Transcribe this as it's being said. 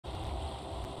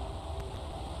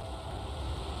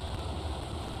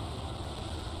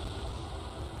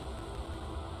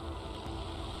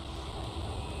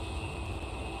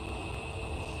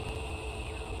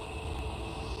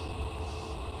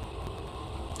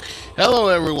Hello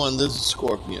everyone, this is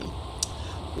Scorpion.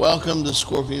 Welcome to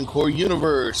Scorpion Core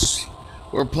Universe.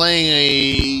 We're playing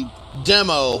a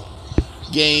demo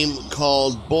game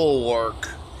called Bulwark.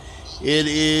 It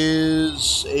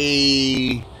is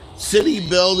a city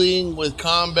building with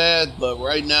combat, but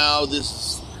right now this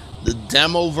is the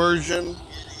demo version,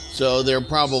 so there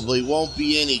probably won't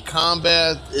be any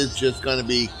combat. It's just going to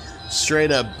be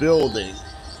straight up building.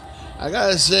 I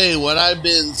gotta say, what I've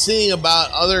been seeing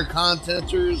about other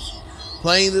contenters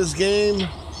playing this game,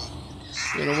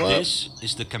 you know what? This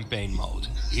is the campaign mode.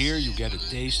 Here you get a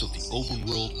taste of the open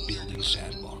world building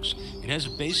sandbox. It has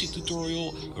a basic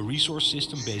tutorial, a resource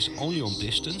system based only on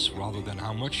distance rather than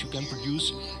how much you can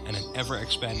produce, and an ever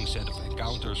expanding set of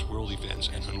encounters, world events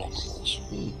and unlockables.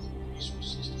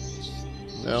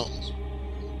 Well,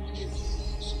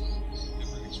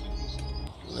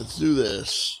 let's do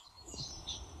this.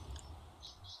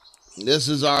 This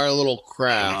is our little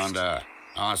craft. Commander,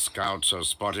 our scouts have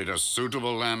spotted a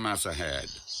suitable landmass ahead.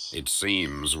 It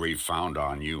seems we've found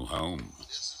our new home.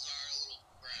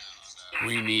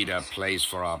 We need a place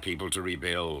for our people to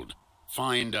rebuild.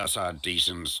 Find us a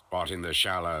decent spot in the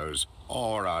shallows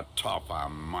or atop a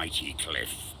mighty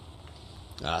cliff.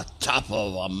 Atop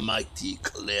of a mighty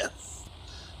cliff.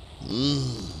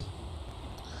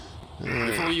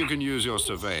 Before you can use your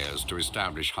surveyors to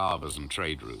establish harbors and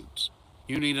trade routes,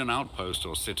 you need an outpost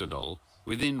or citadel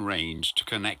within range to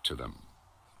connect to them.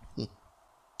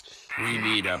 We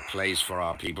need a place for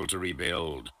our people to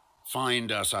rebuild. Find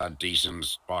us a decent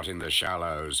spot in the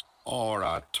shallows or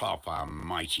atop a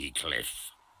mighty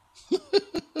cliff. I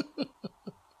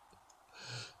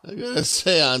gotta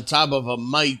say, on top of a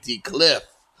mighty cliff.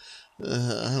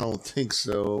 I don't think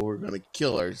so. We're gonna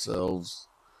kill ourselves.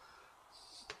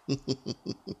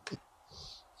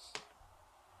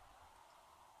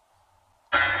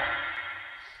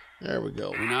 There we go.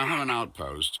 We now have an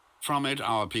outpost. From it,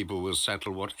 our people will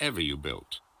settle whatever you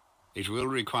built. It will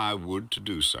require wood to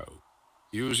do so.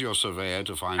 Use your surveyor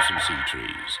to find some sea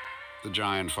trees, the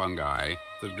giant fungi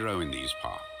that grow in these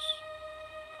parts.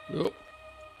 Yep.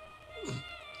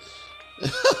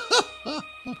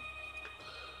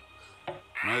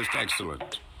 Most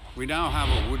excellent. We now have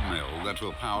a wood mill that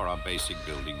will power our basic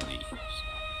building needs.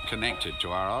 Connected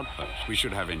to our outpost, we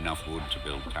should have enough wood to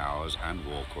build towers and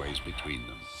walkways between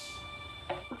them.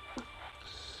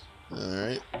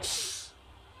 Alright.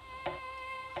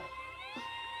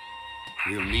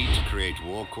 We'll need to create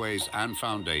walkways and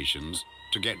foundations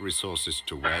to get resources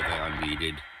to where they are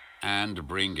needed and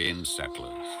bring in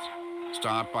settlers.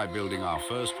 Start by building our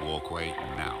first walkway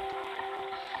now.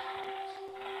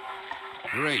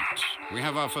 Great, we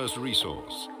have our first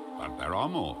resource, but there are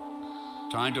more.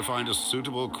 Time to find a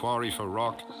suitable quarry for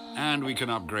rock, and we can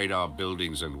upgrade our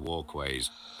buildings and walkways,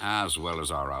 as well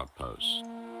as our outposts.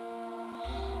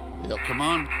 Yep. Come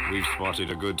on, we've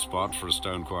spotted a good spot for a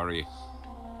stone quarry.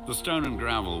 The stone and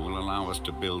gravel will allow us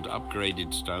to build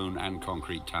upgraded stone and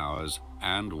concrete towers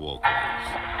and walkways.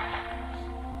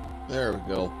 There we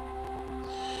go.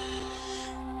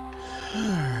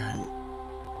 Alright.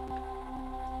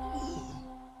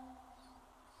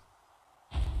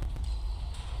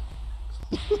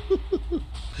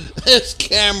 This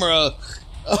camera,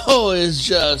 is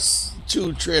just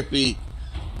too trippy.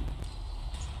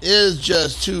 Is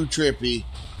just too trippy.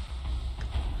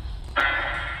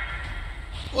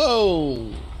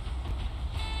 Whoa.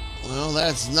 Well,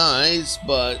 that's nice,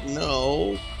 but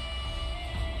no.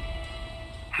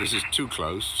 This is too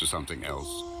close to something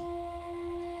else.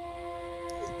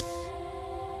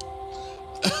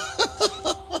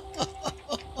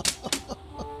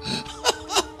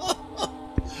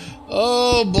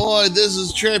 Oh boy, this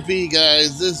is trippy,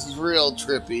 guys. This is real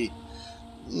trippy.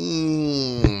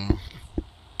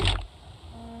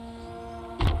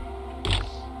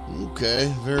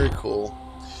 Okay, very cool.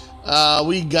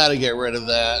 We gotta get rid of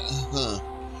that.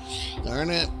 Darn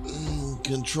it.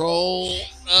 Control.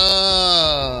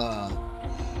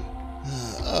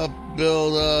 Up,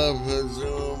 build up,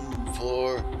 zoom,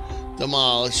 floor,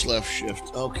 demolish, left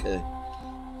shift. Okay.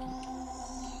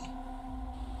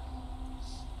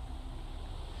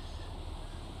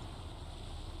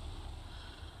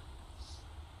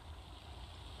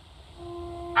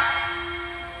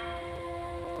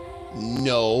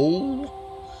 No.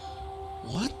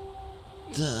 What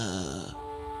the?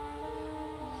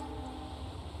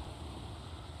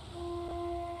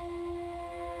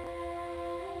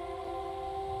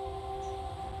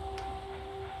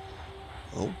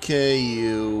 Okay,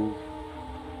 you.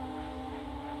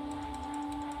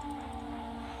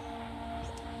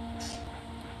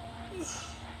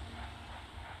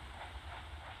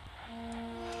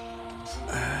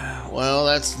 Well,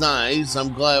 that's nice.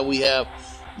 I'm glad we have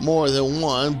more than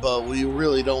one, but we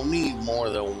really don't need more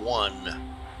than one.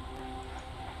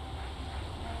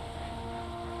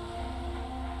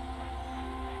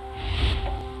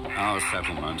 Our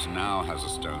settlement now has a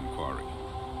stone quarry.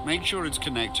 Make sure it's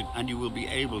connected and you will be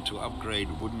able to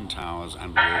upgrade wooden towers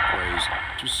and walkways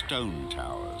to stone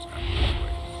towers and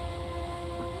walkways.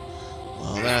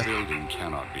 Well, this building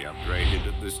cannot be upgraded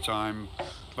at this time,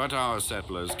 but our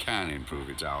settlers can improve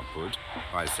its output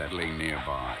by settling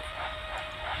nearby.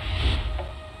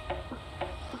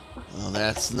 Well,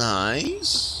 that's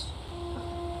nice.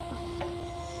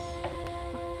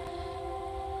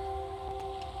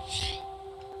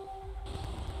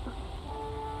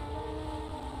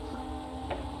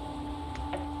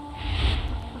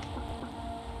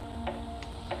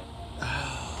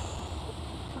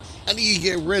 How do you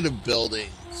get rid of buildings?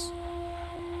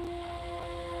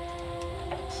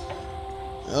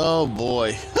 Oh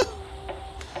boy.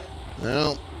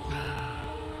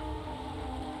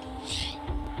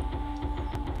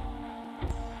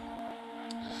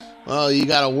 Well, you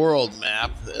got a world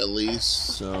map at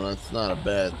least, so that's not a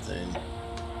bad thing.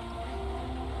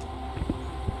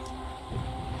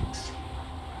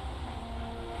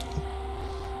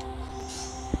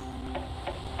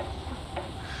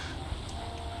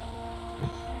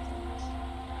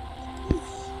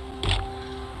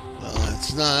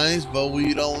 That's nice, but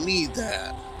we don't need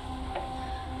that.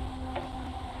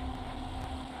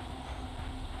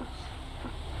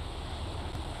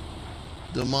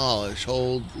 Demolish,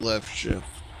 hold left shift.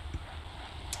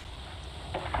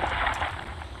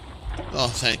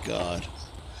 Oh, thank God.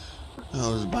 I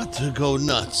was about to go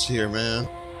nuts here, man.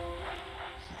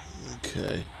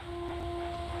 Okay.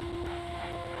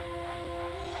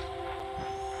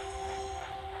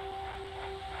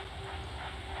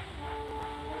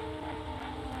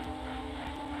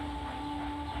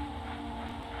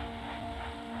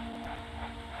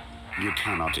 You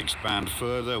cannot expand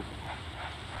further.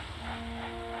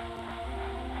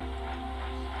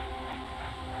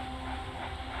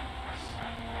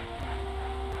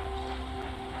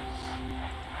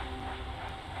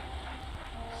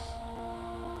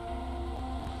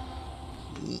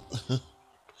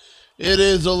 It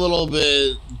is a little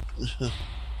bit...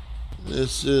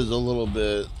 This is a little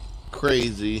bit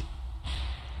crazy.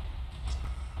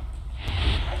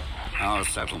 Our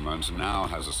settlement now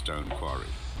has a stone quarry.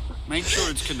 Make sure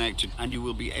it's connected and you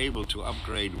will be able to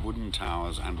upgrade wooden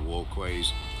towers and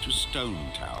walkways to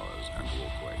stone towers and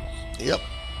walkways. Yep.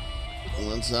 Well,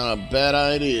 that's not a bad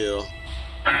idea. You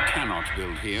cannot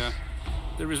build here.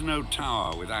 There is no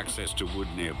tower with access to wood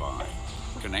nearby.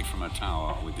 Connect from a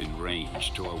tower within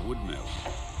range to a wood mill.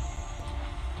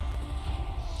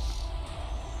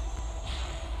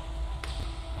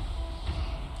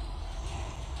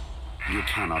 You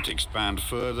cannot expand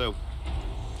further.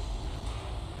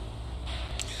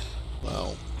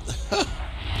 Well,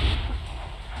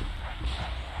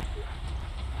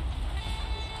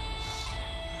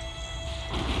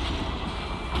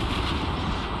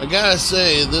 I gotta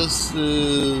say, this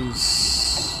is...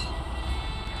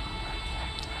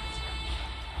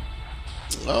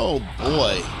 Oh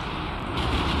boy.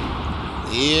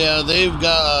 Yeah, they've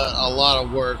got a lot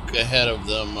of work ahead of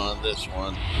them on this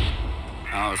one.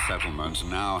 Our settlement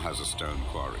now has a stone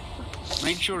quarry.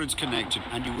 Make sure it's connected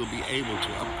and you will be able to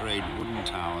upgrade wooden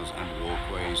towers and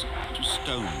walkways to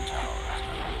stone towers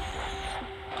and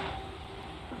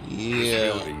walkways. Yeah.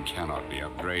 This building cannot be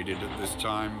upgraded at this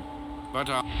time, but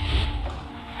our...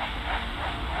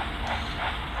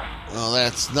 Well,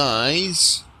 that's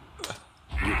nice.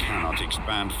 You cannot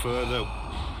expand further.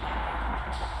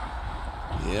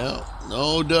 Yeah,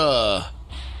 no duh.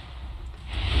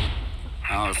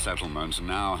 Our settlement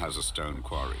now has a stone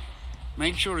quarry.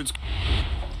 Make sure it's...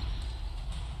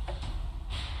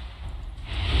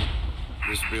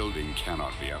 This building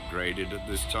cannot be upgraded at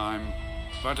this time,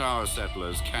 but our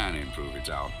settlers can improve its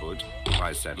output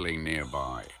by settling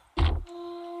nearby.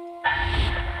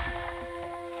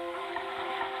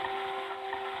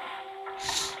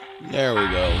 There we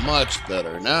go, much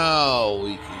better. Now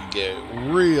we can get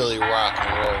really rock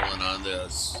and rolling on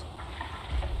this.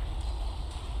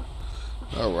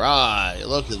 Alright,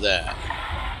 look at that.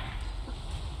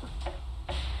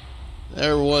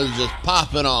 Everyone's just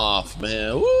popping off,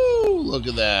 man. Woo! Look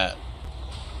at that.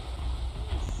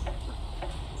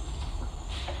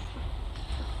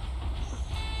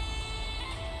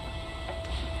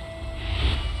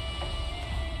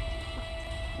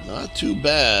 Not too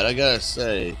bad, I gotta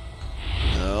say.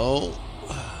 No.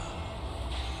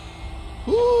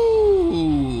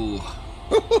 Woo!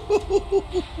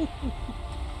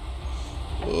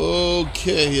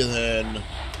 Okay then.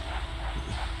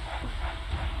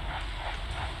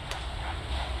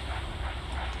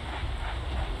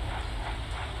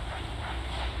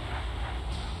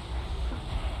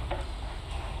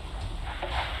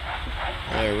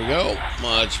 go.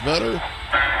 Much better.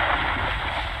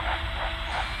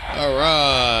 All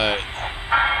right.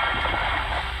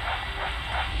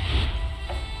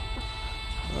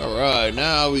 All right,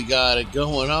 now we got it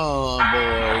going on,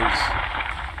 boys.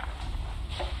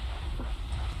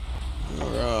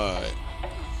 All right.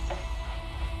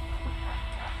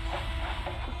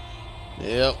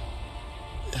 Yep.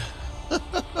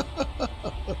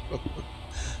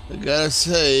 I gotta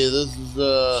say, this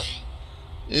is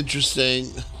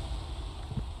interesting.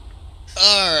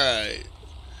 All right.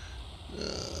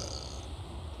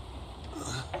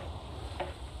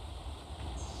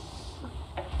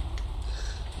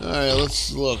 All right,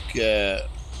 let's look at.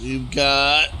 You've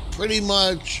got pretty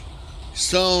much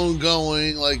stone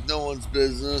going like no one's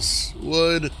business.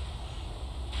 Wood,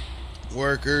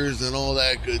 workers, and all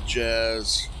that good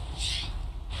jazz.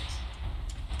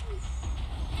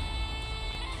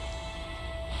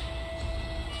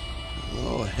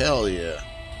 Oh, hell yeah.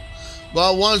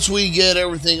 But once we get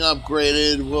everything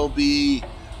upgraded, we'll be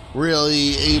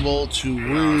really able to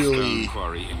stone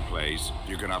quarry in place.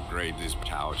 You can upgrade this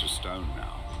tower to stone now.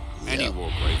 Yep. Any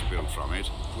walkways built from it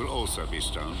will also be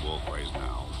stone walkways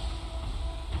now.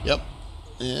 Yep.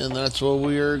 And that's what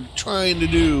we are trying to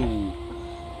do.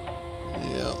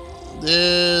 Yep.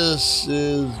 This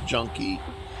is junky.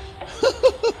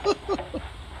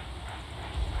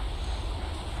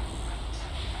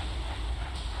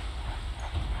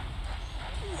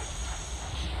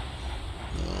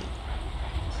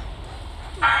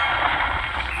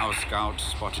 Our scouts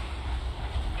spotted.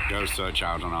 Go search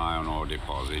out an iron ore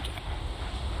deposit.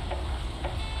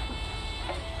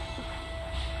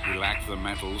 We lack the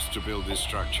metals to build this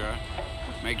structure.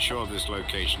 Make sure this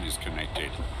location is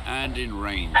connected and in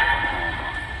range of an ore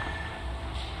mine.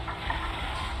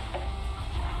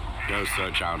 Go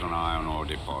search out an iron ore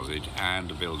deposit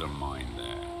and build a mine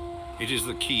there. It is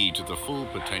the key to the full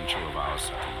potential of our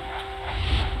settlement.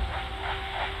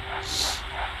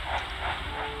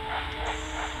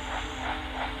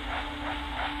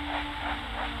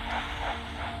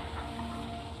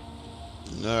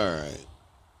 All right.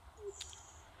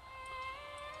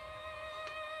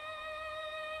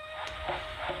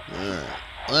 All right.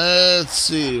 Let's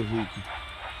see if we can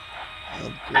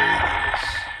upgrade this.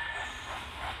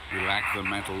 We lack the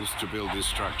metals to build this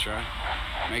structure.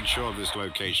 Make sure this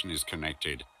location is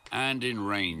connected and in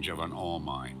range of an ore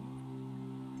mine.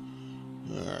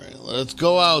 All right. Let's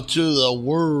go out to the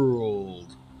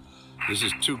world. This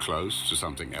is too close to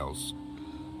something else.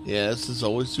 Yes, it's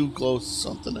always too close to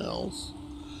something else.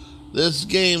 This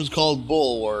game's called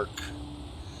Bulwark.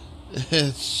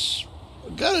 It's, I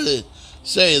gotta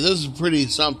say, this is pretty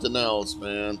something else,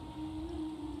 man.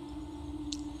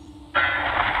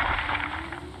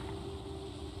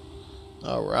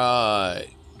 All right.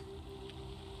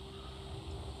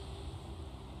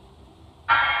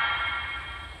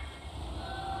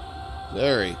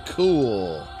 Very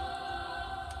cool.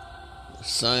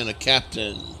 Assign a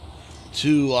captain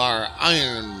to our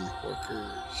iron workers.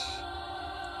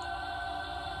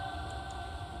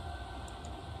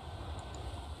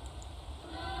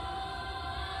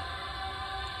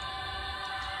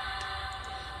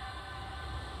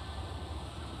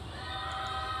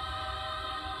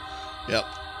 Yep.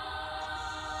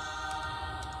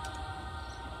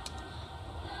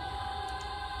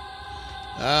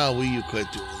 Ah, will you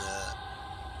quit doing that?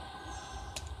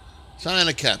 Sign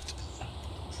a captain.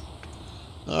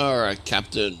 All right,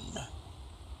 Captain.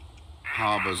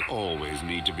 Harbors always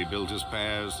need to be built as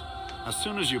pairs. As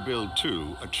soon as you build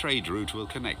two, a trade route will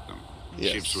connect them.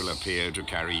 Yes. Ships will appear to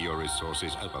carry your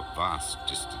resources over vast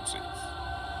distances.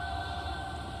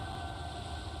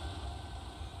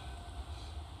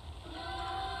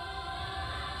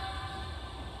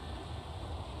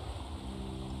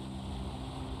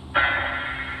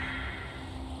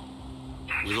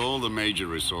 With all the major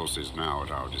resources now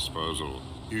at our disposal,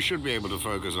 you should be able to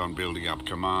focus on building up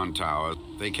command towers.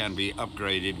 They can be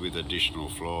upgraded with additional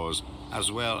floors,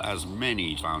 as well as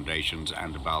many foundations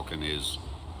and balconies.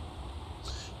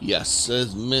 Yes,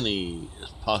 as many as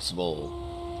possible.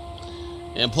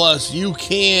 And plus, you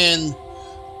can,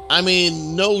 I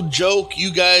mean, no joke,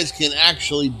 you guys can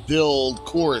actually build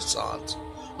Coruscant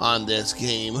on this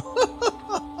game.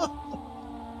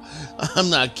 I'm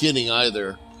not kidding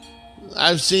either.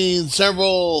 I've seen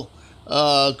several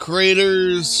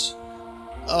creators.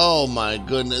 Oh my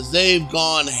goodness, they've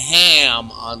gone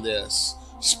ham on this.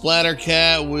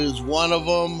 Splattercat was one of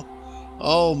them.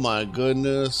 Oh my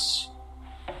goodness.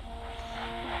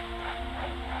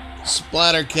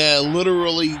 Splattercat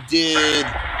literally did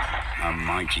a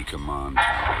mighty command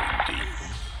tower indeed.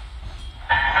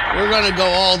 We're gonna go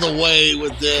all the way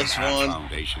with this Add one.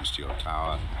 foundations to your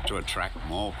tower to attract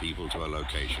more people to a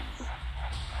location.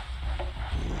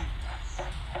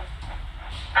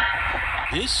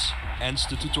 This ends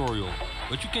the tutorial,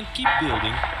 but you can keep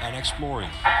building and exploring.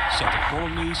 Set up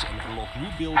colonies and unlock new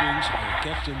buildings, and your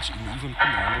captains and even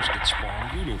commanders get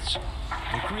spawn units.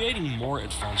 And creating more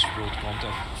advanced world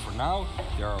content. For now,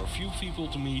 there are a few people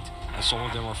to meet, and some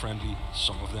of them are friendly,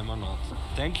 some of them are not.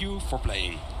 Thank you for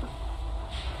playing.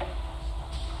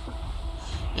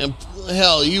 And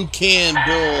hell, you can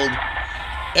build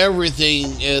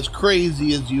everything as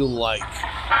crazy as you like.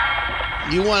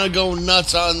 You want to go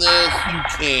nuts on this, you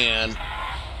can.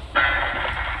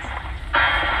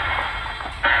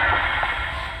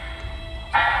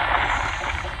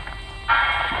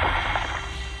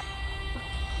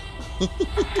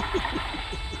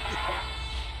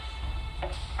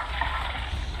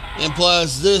 And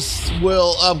plus, this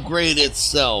will upgrade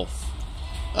itself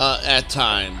at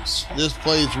times. This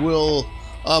place will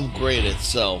upgrade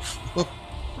itself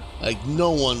like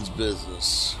no one's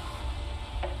business.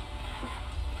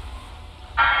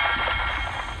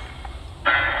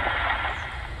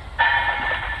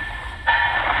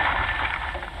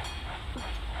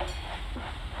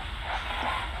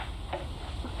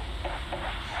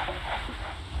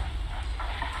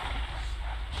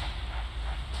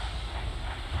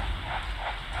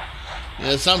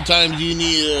 And sometimes you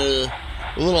need a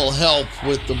little help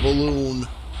with the balloon.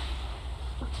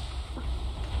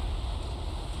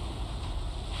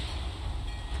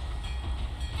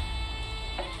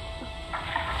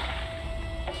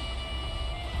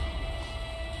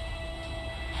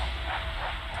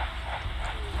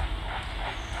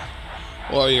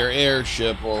 Or your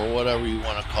airship, or whatever you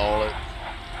want to call it.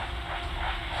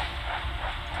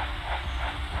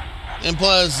 And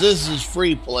plus, this is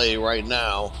free play right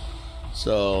now.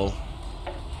 So,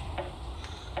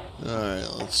 alright,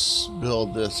 let's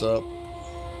build this up.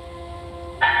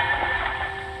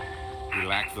 We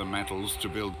lack the metals to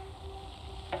build.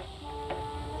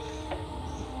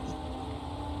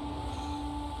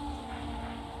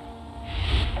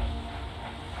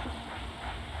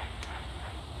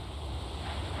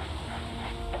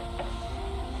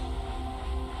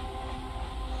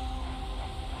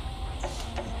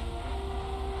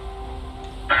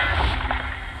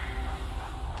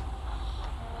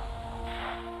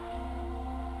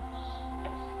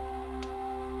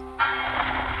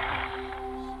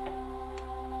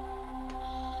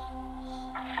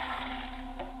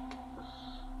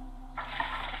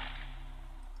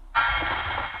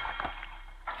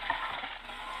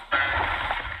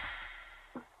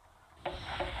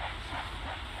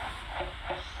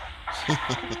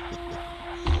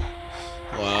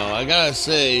 Wow, I gotta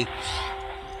say,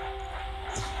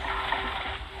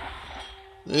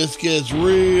 this gets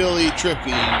really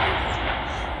trippy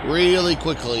really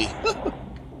quickly.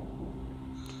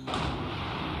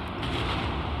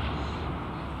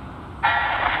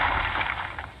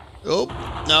 Oh,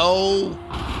 no.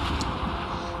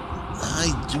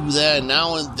 I do that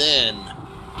now and then.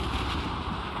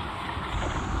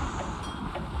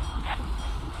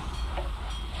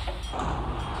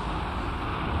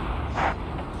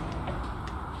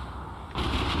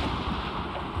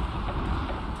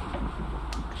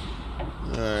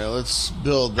 Alright, let's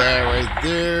build that right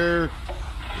there.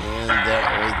 And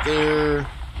that right there.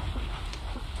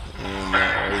 And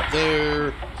that right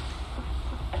there.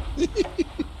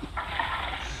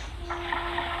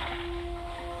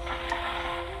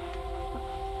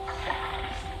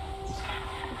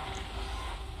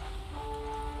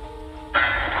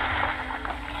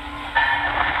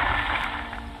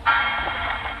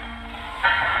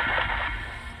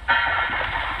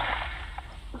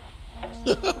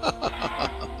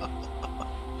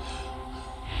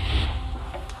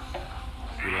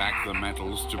 We lack the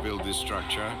metals to build this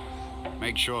structure.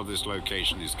 Make sure this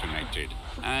location is connected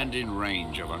and in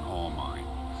range of an ore mine.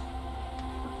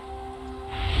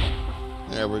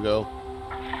 There we go.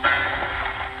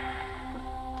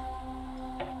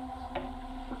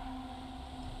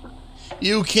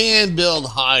 You can build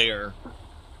higher.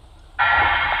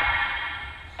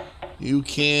 You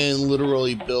can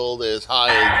literally build as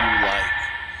high as you like.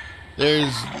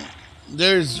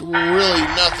 There's really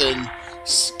nothing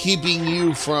keeping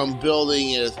you from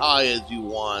building as high as you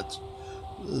want.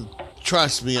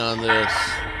 Trust me on this.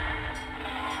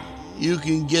 You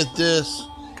can get this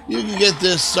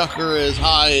sucker as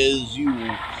high as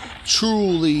you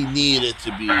truly need it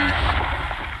to be.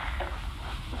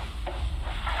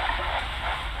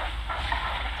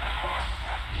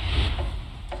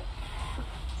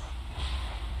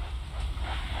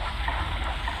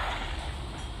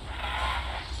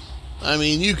 I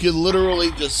mean, you could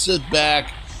literally just sit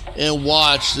back and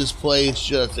watch this place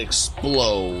just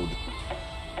explode.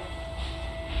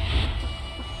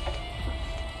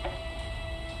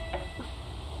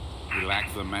 We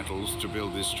lack the metals to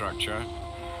build this structure.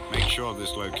 Make sure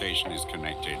this location is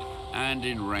connected and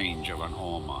in range of an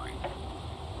ore mine.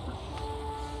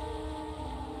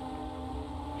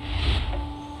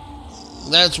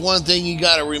 That's one thing you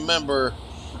got to remember.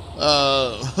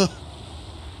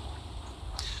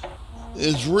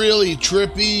 It's really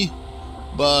trippy,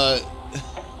 but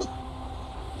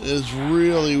it's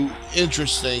really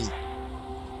interesting.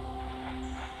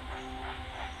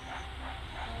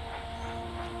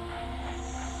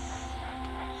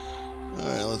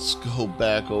 Alright, let's go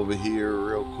back over here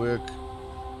real quick.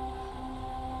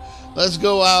 Let's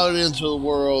go out into the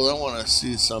world. I want to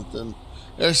see something.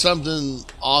 There's something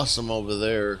awesome over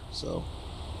there. So,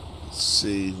 let's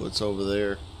see what's over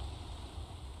there.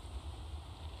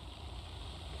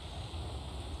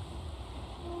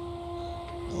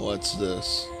 What's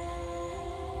this?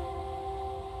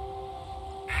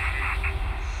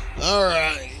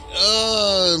 Alright.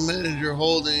 Manager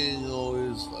holding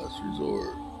always last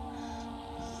resort.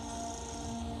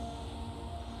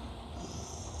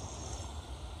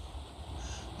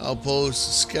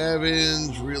 Outpost,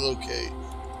 scavenge, relocate.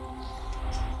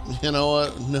 You know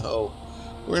what? No.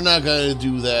 We're not going to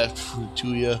do that to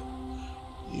you.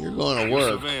 You're going to work.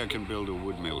 A surveyor can build a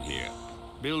wood mill here.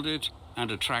 Build it and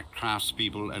attract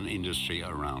craftspeople and industry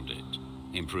around it.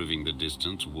 Improving the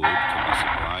distance wood can be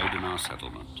supplied in our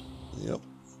settlement. Yep.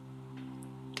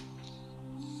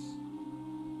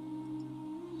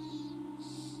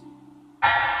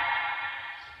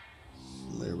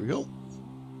 There we go.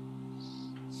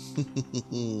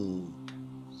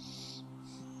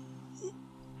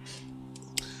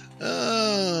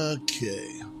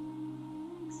 Okay.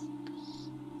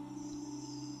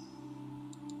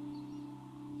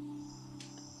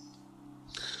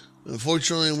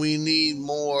 Unfortunately, we need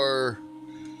more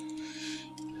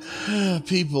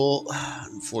people.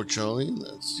 Unfortunately,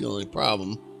 that's the only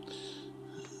problem.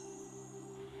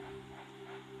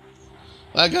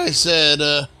 Like I said,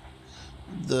 alright,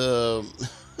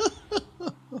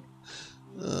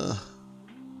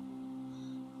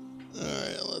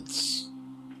 let's...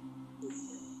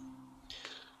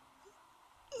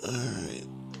 Alright.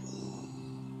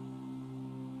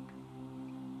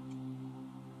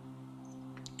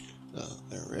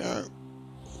 There we are.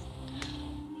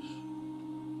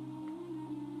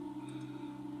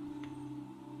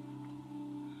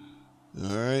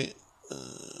 Alright.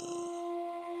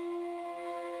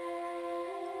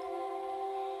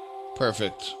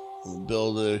 Perfect. We'll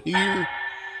build it here.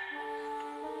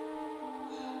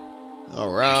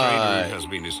 Alright. Trade route has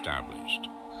been established.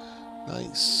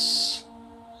 Nice.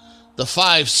 The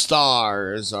 5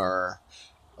 stars are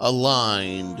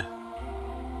aligned.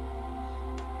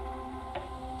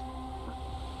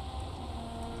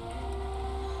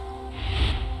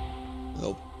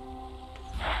 Nope.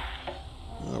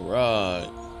 Alright.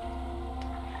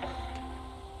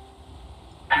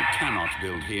 You cannot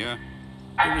build here.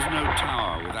 There is no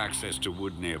tower with access to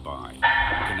wood nearby.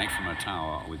 Connect from a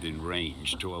tower within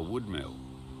range to a wood mill.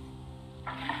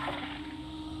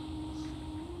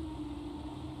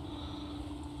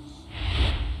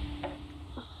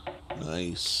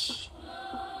 Nice.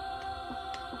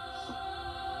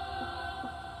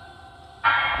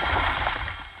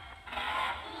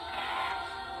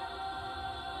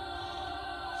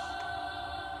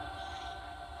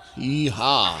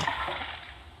 Yeehaw.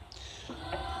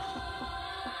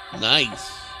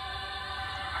 Nice.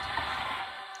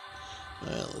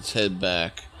 Alright, let's head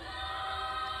back.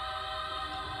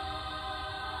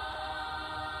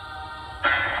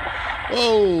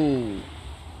 Whoa!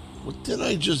 What did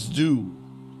I just do?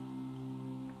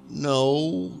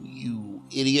 No, you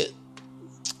idiot.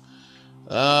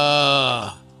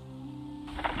 That's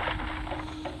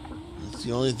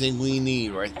the only thing we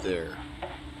need right there.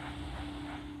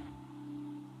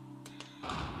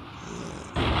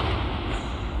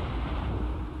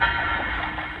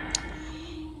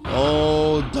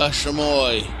 Oh,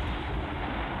 Dashamoy.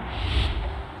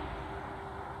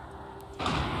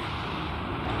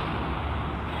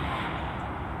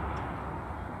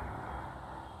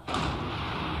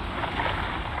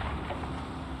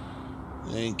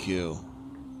 Thank you.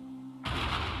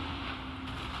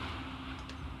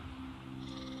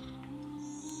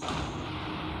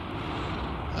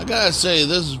 I gotta say,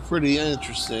 this is pretty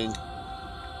interesting.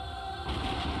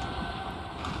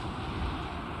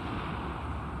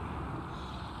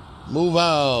 Move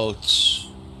out.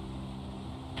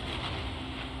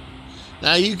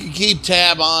 Now you can keep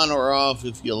tab on or off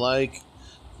if you like.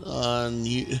 On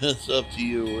you, it's up to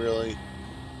you, really.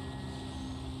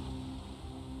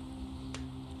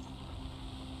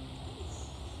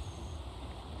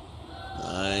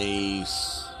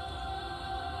 Nice.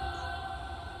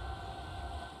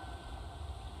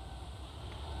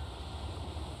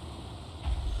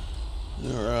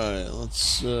 All right,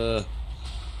 let's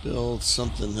build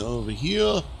something over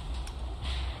here.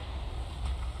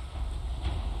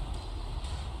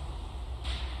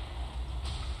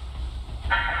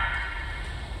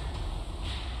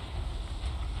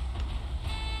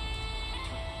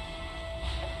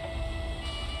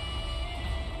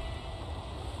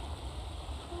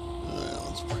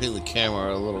 Bring the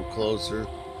camera a little closer.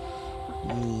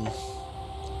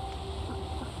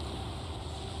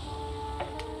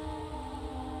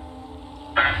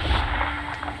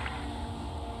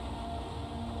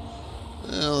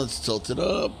 Well, let's tilt it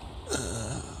up.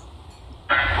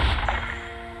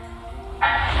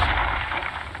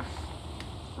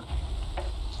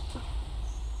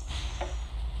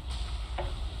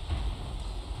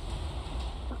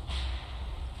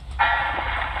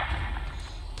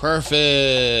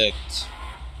 Perfect.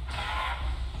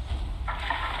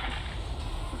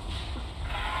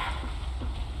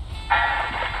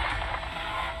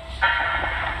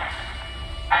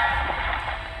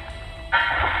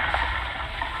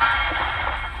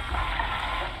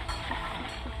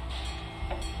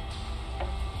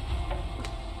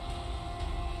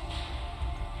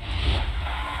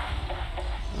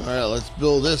 All right, let's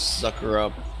build this sucker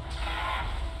up.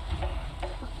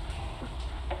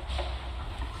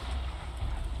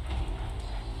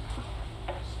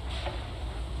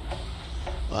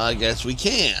 Well, I guess we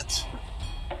can't.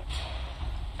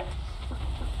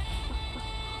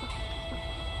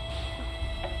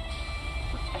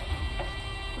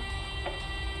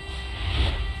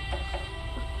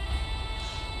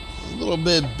 A little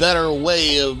bit better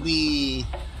way of me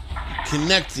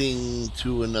connecting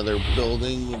to another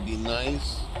building would be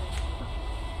nice.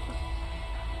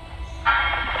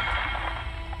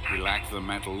 We lack the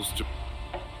metals to...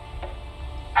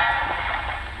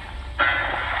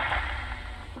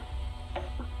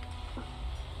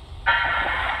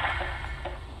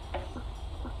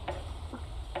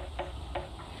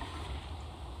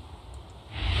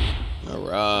 All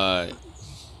right.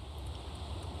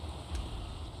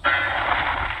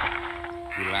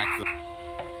 We lack the...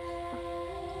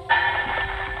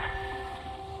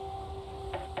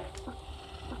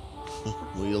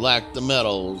 We lack the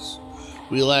metals.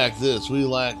 We lack this. We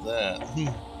lack that.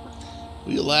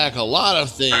 We lack a lot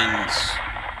of things.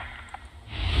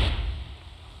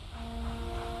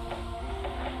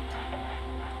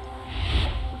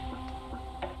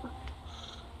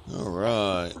 All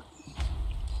right.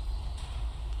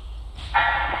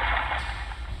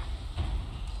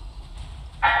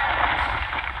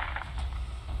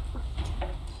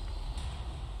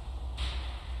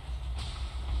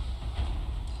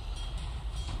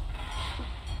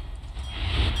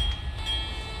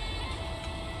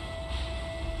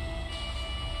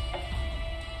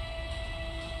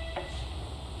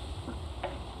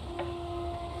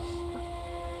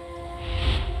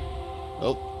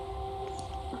 Oh.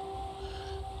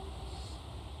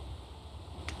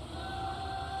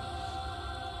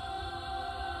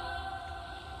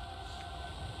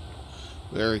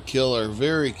 Very killer,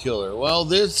 very killer. Well,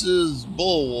 this is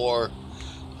Bulwark.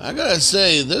 I gotta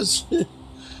say, this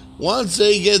once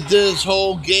they get this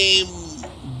whole game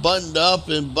buttoned up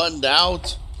and buttoned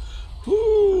out,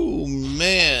 whoo,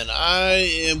 man, I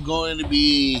am going to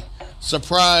be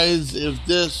surprised if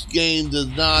this game does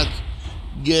not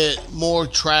get more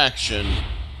traction.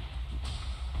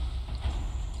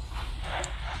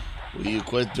 Will you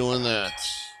quit doing that?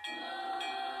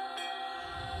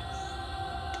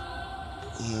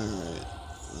 Alright.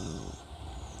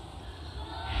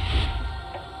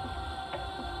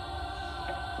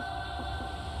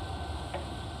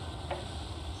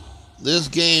 This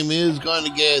game is going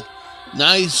to get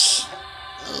nice,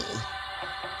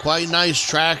 quite nice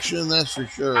traction, that's for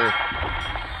sure.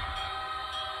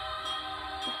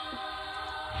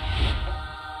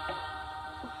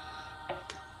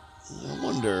 I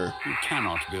wonder. You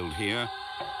cannot build here.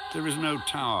 There is no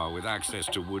tower with access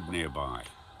to wood nearby.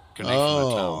 Connect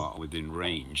the tower within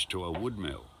range to a wood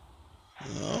mill.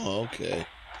 Oh, okay.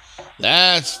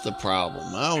 That's the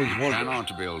problem. I always wondered. You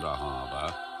cannot build a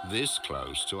harbour this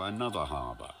close to another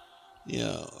harbour.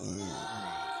 Yeah.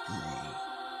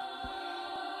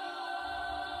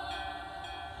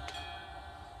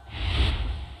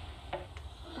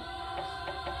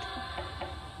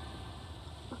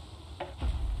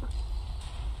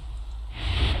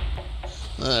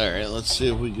 Alright, let's see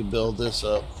if we can build this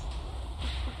up.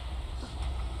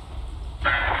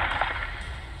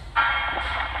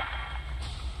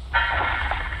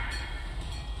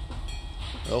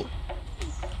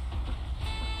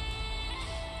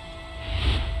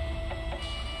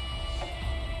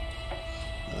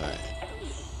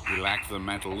 We lack the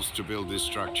metals to build this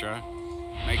structure.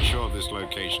 Make sure this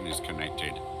location is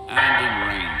connected and in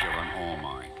range of an ore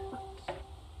mine.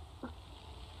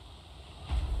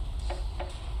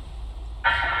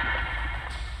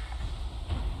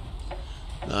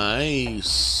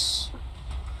 Nice.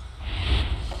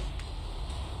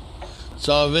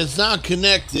 So if it's not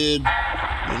connected,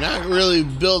 you're not really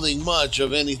building much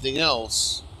of anything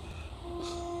else.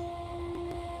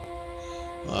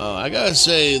 I gotta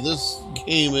say, this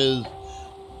game is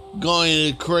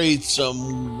going to create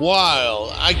some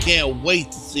wild. I can't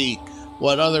wait to see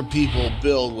what other people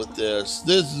build with this.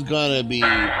 This is gonna be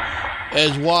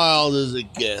as wild as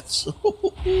it gets.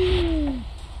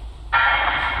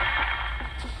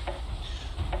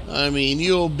 I mean,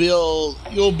 you'll be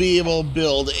able to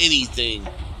build anything.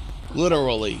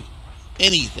 Literally.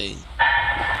 Anything.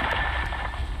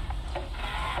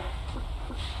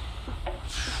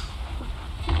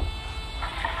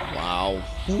 Wow.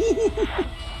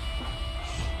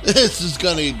 This is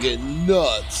gonna get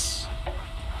nuts.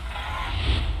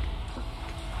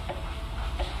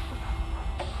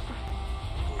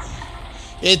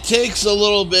 It takes a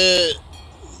little bit.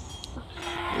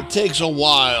 It takes a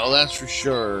while, that's for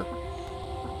sure.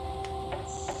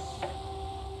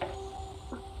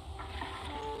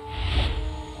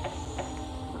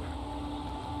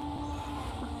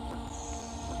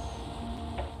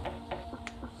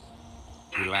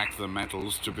 We lack the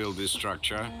metals to build this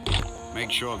structure. Make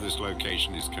sure this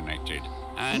location is connected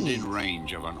and in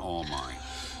range of an ore mine.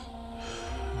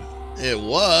 It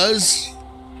was.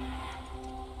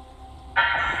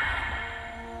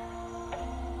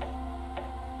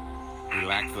 We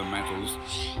lack the metals.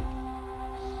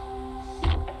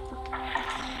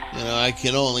 You know, I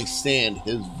can only stand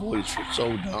his voice for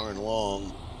so darn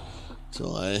long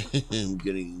till I am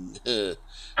getting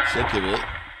sick of it.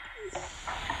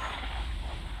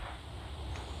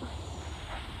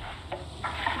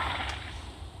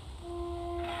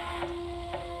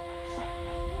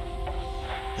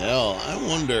 Hell, I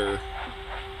wonder.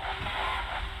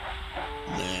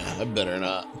 Nah, I better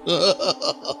not.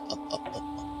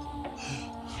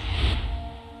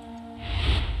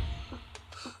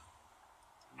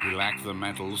 We lack the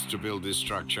metals to build this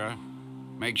structure.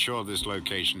 Make sure this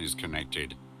location is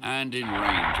connected and in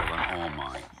range of an ore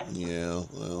mine. Yeah,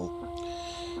 well.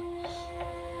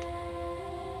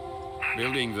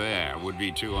 Building there would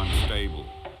be too unstable.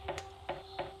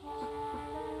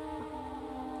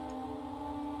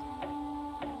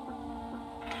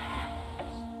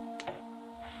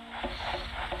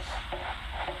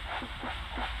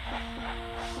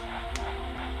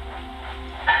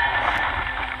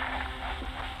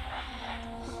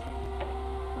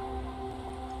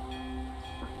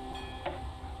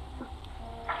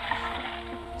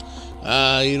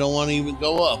 You don't want to even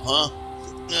go up, huh?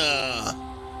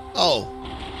 Oh.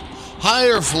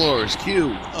 Higher floors,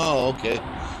 Q. Oh, okay.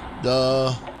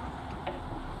 Duh.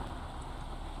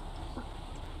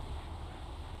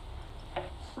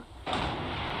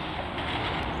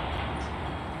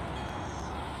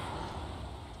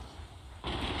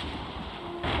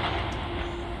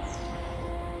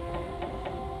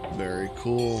 Very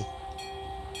cool.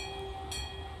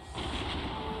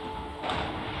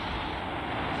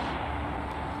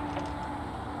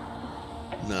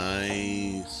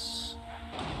 Nice.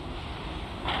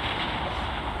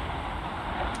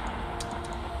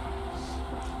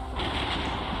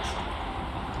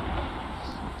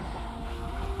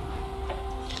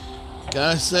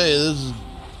 Gotta say, this is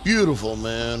beautiful,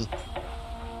 man.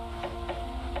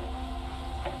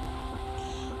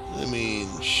 I mean,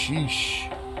 sheesh.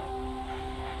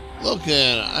 Look at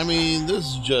it. I mean, this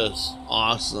is just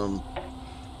awesome.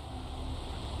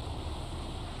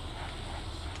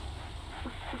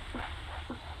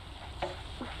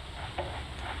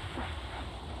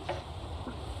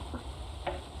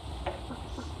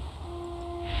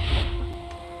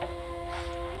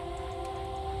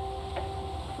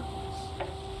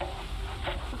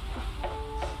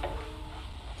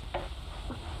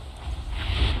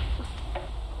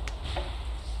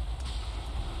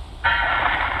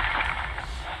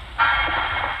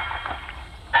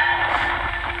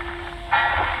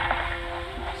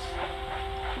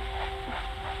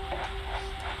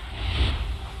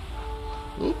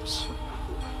 Oops.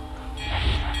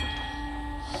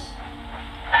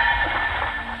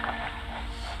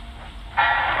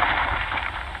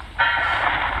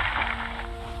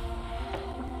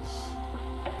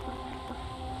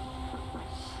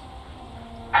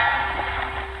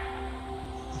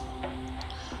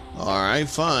 All right,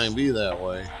 fine, be that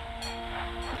way.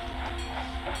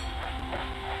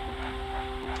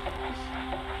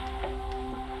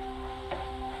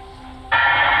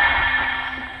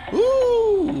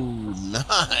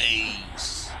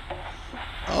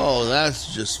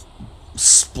 that's just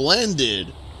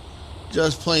splendid.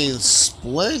 Just plain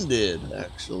splendid,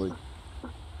 actually.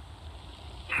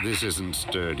 This isn't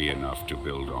sturdy enough to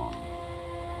build on.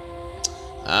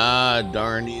 Ah,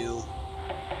 darn you.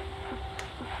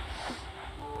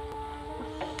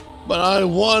 But I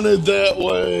want it that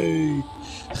way.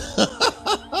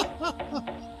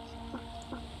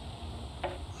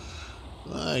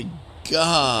 My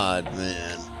God,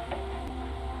 man.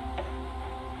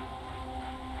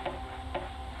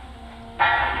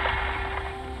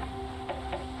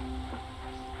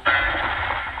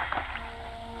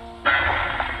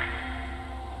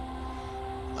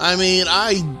 I mean,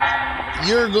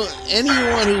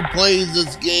 anyone who plays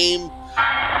this game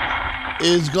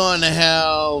is going to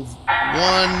have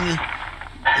one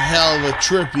hell of a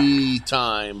trippy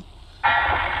time.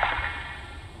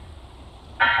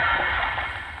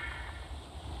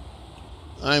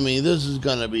 I mean, this is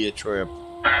going to be a trip.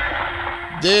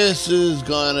 This is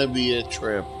going to be a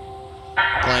trip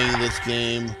playing this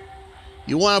game.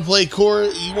 You want to play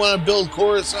you want to build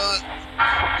Coruscant?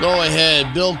 Go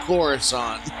ahead, build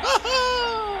Coruscant.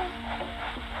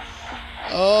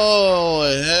 Oh,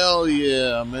 hell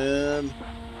yeah, man.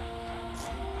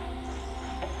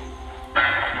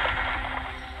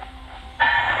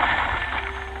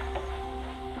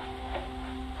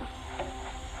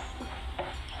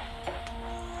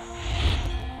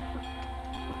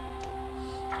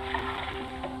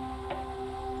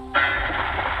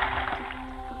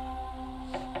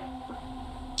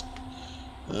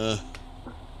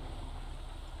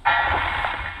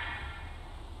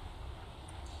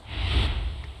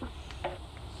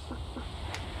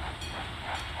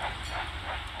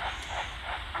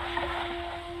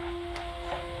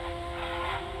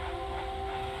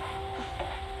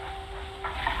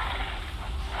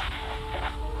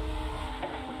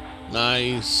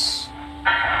 Nice.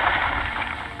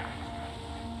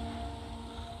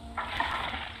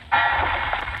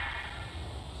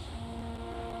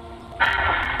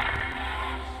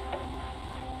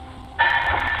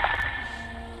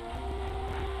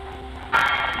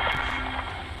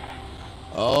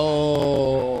 Oh.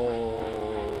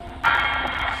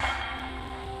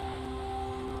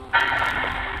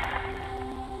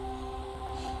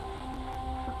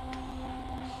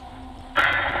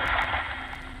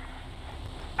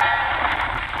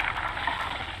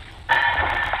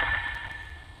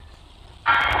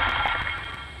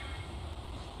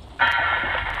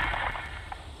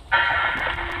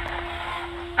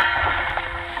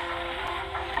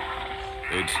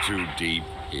 It's too deep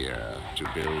here to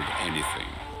build anything.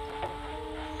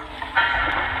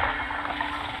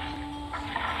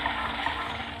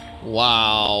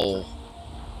 Wow.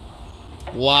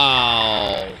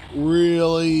 Wow.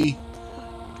 Really?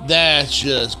 That's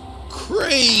just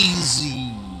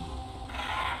crazy.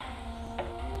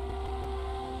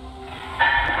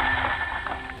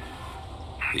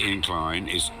 The incline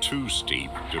is too steep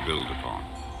to build upon.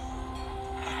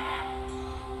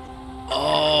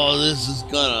 Oh, this is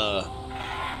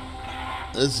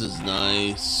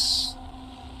nice.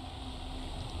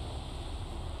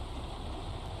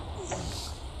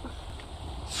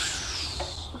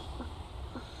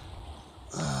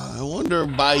 I wonder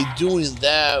by doing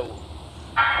that.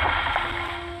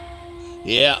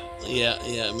 Yeah,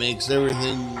 it makes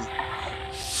everything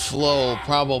flow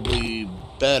probably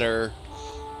better.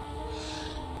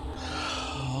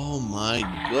 Oh my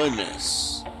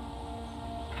goodness.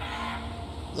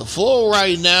 The flow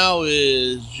right now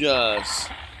is just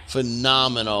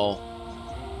phenomenal.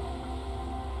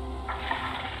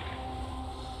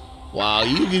 Wow,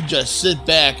 you can just sit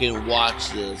back and watch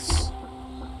this.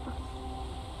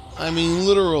 I mean,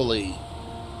 literally.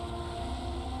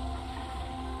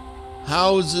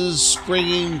 Houses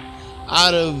springing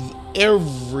out of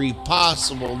every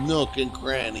possible nook and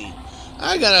cranny.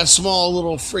 I got a small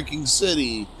little freaking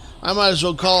city. I might as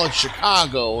well call it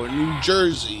Chicago or New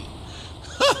Jersey.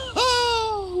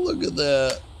 Look at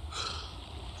that.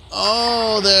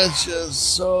 Oh, that's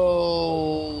just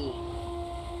so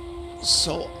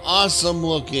awesome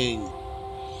looking.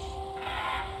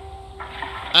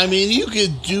 I mean, you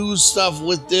could do stuff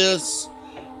with this.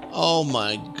 Oh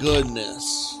my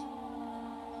goodness.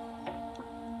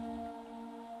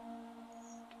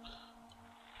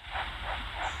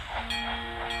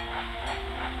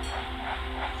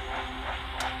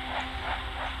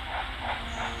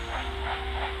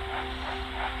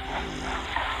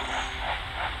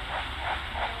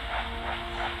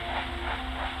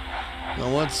 Now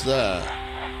what's that?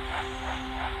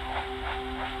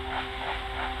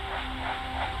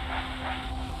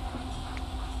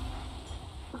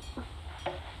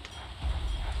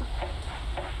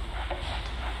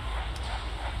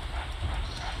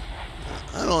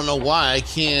 don't know why I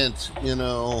can't, you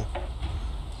know,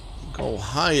 go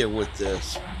higher with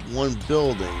this one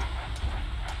building.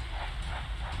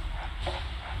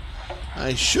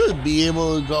 I should be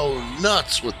able to go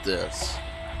nuts with this.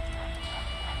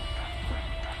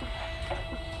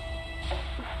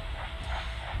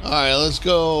 Alright, let's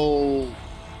go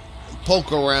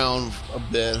poke around a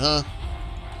bit, huh?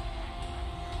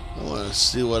 I want to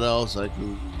see what else I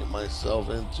can get myself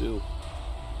into.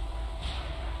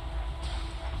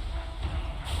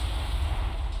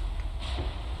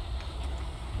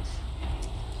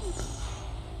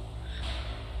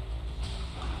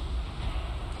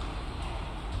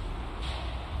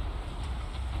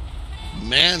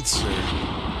 Mancer.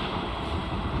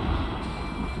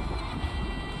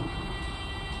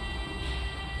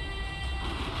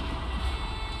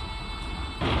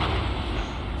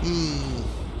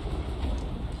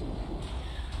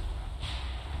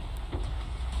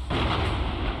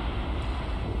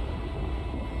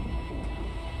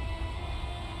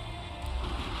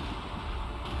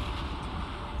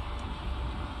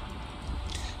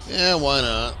 Yeah, why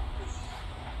not?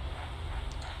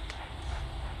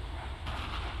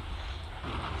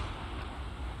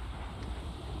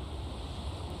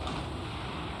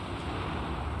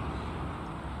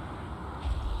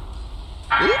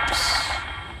 Oops.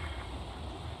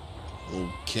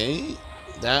 Okay,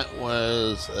 that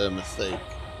was a mistake.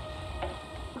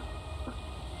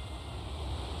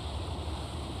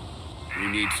 We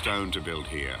need stone to build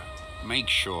here. Make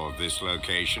sure this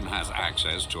location has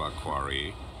access to our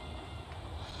quarry.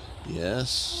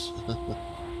 Yes.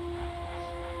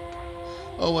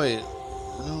 Oh, wait.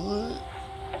 You know what?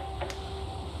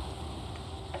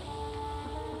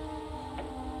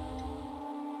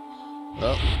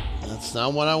 Well, that's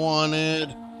not what I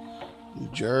wanted. You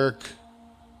jerk.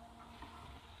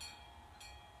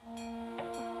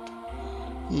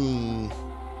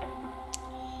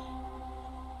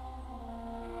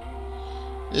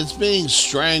 It's being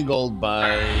strangled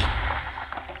by...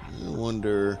 I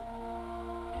wonder...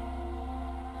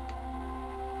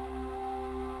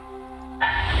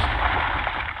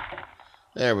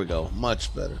 There we go.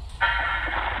 Much better.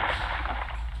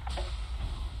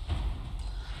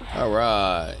 All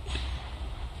right.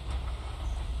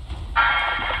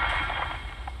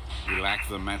 We lack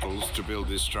the metals to build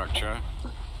this structure.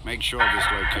 Make sure this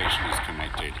location is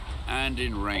connected and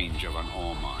in range of an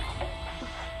ore mine.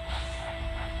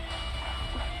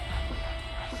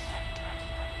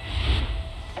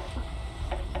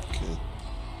 Okay.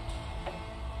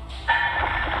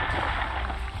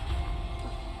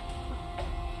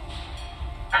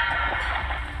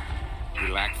 We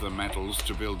lack the metals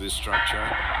to build this structure.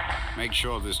 Make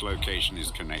sure this location is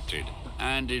connected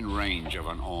and in range of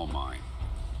an ore mine.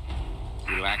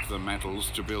 We lack the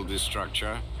metals to build this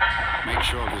structure. Make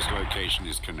sure this location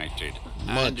is connected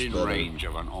and in range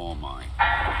of an ore mine.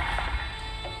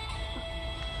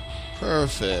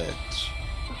 Perfect.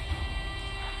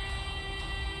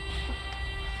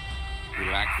 We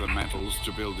lack the metals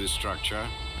to build this structure.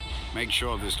 Make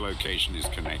sure this location is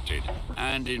connected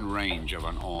and in range of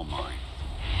an ore mine.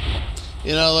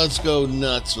 You know, let's go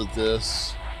nuts with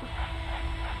this.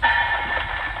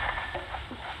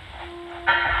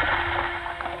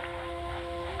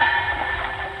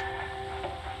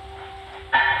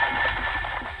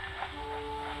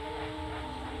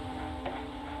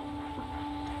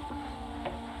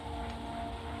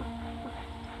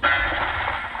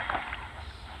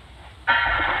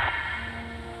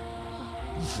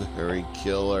 Very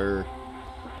killer.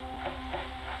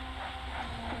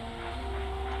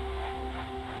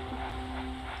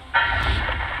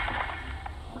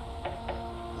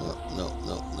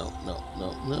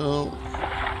 No.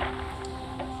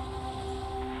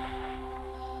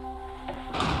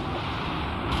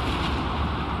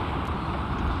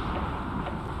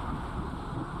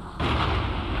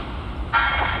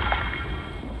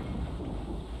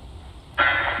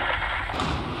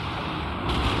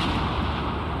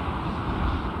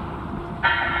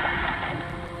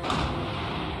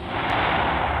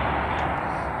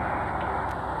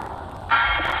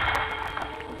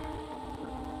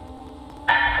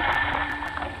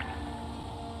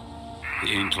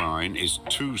 The incline is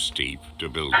too steep to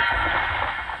build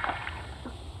upon.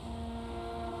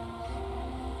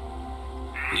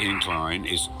 The incline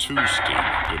is too steep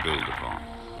to build upon.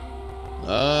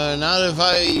 Not if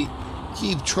I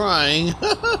keep trying.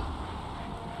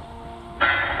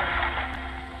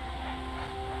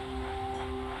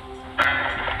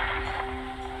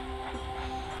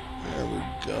 There we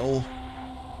go.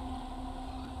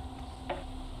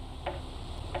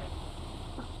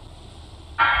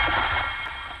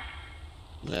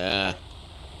 Yeah.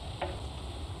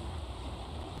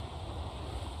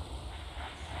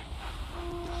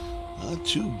 Not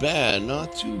too bad,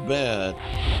 not too bad.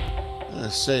 I'm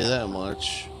gonna say that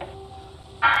much.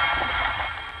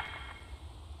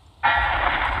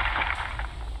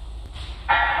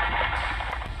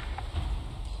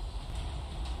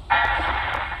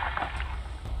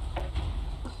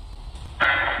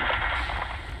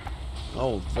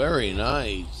 Oh, very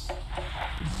nice.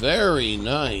 Very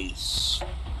nice.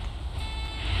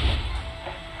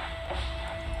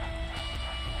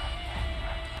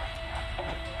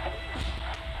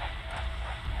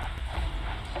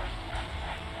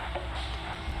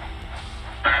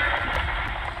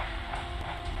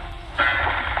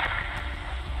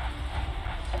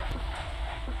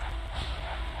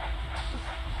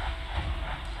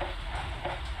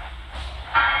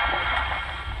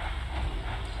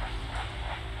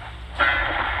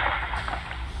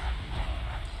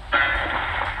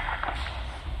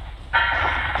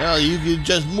 Hell, you could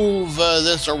just move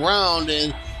this around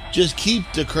and just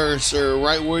keep the cursor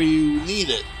right where you need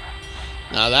it.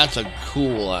 Now that's a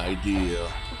cool idea.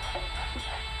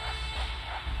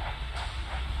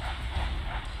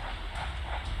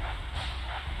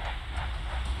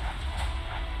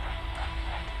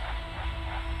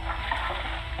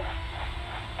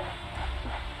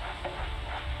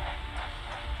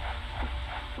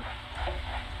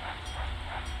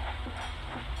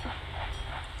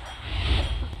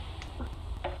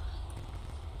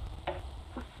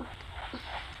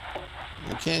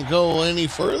 Can't go any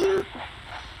further.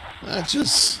 That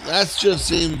just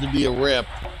seems to be a rip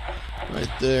right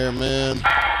there, man.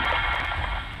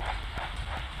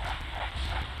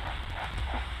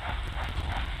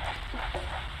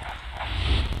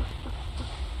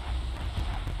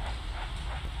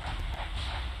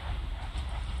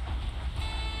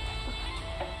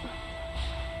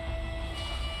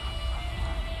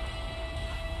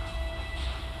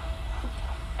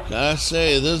 Gotta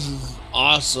say, this is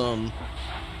awesome.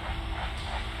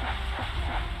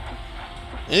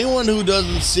 Anyone who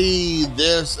doesn't see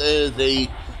this as a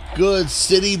good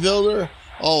city builder,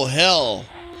 oh hell,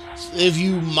 if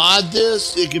you mod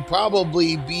this, it could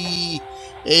probably be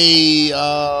a,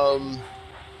 oh,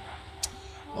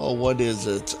 what is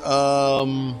it?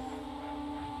 Oh,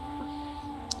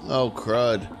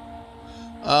 crud.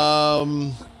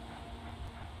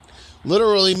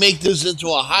 Literally make this into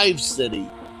a hive city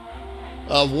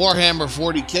of Warhammer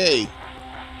 40K.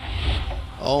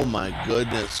 Oh my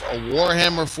goodness, a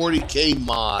Warhammer 40K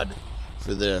mod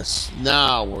for this.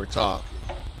 Now we're talking.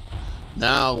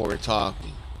 Now we're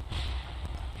talking.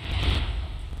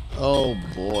 Oh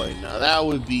boy, now that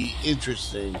would be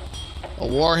interesting. A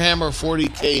Warhammer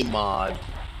 40K mod.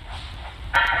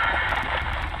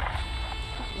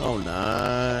 Oh,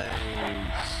 nice.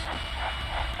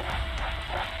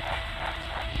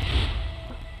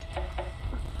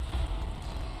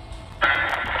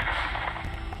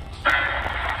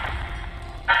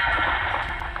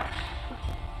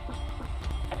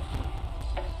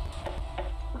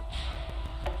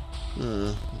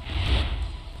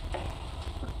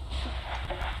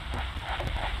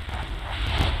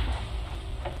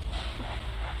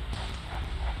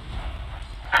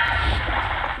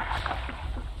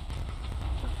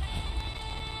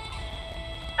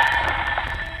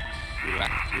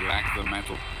 You lack the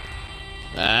metal.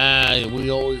 We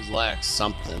always lack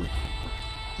something.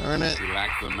 Darn it. You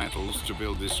lack the metals to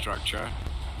build this structure.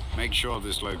 Make sure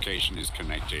this location is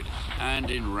connected and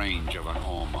in range of an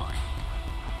ore mine.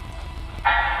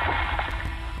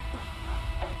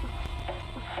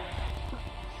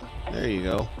 There you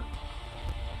go.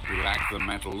 You lack the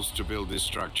metals to build this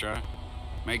structure.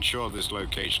 Make sure this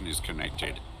location is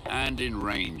connected and in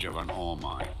range of an ore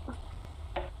mine.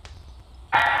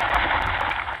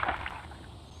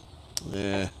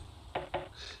 Yeah.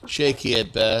 Shaky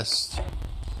at best.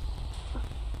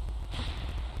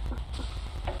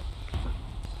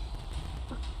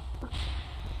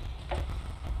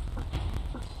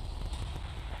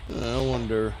 I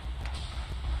wonder.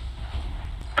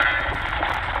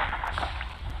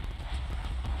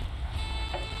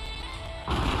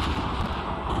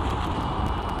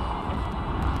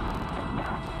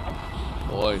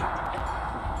 Boy.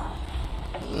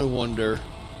 I wonder.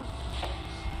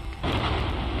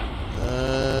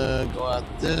 Go out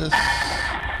this.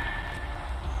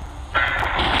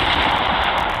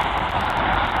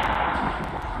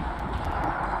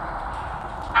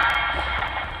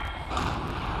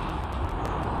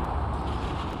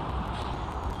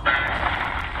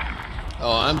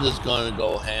 Oh, I'm just gonna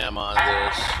go ham on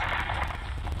this.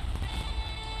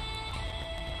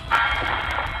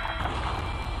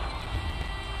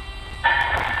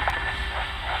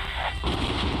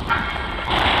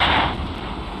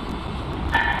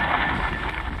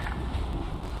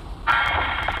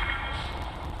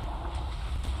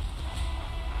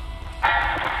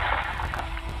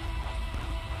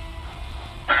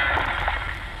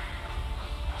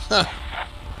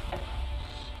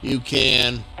 You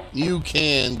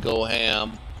can go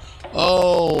ham.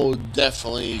 Oh,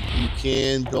 definitely, you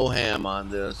can go ham on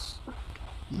this.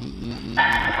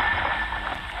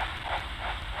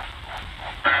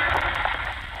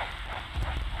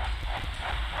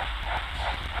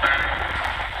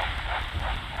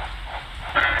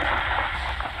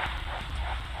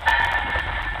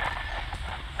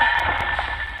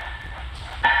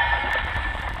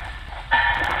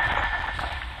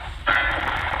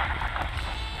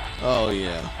 Oh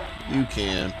yeah, you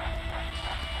can.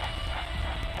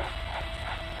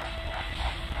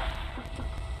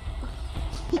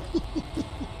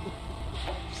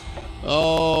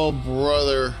 Oh,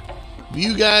 brother. If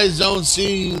you guys don't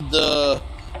see the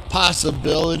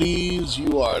possibilities,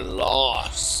 you are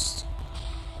lost.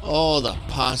 Oh, the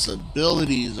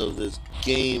possibilities of this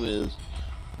game is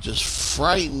just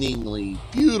frighteningly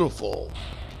beautiful.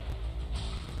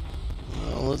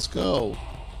 Well, let's go.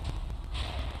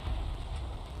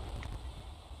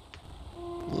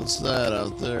 What's that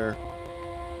out there?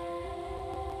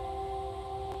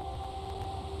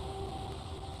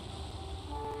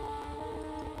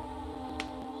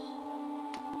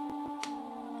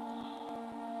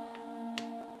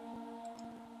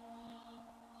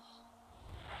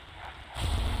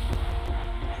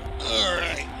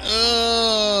 Alright.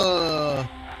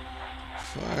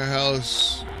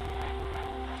 Firehouse.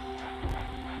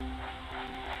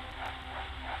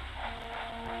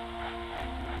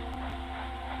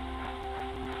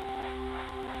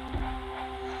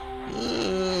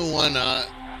 Why not?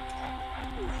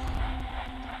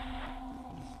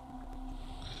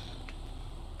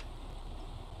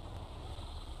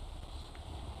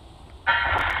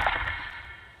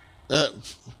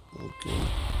 Okay.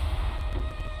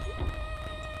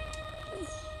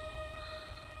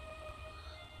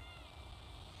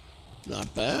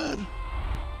 Not bad.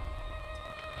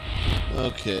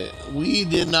 Okay, we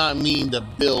did not mean to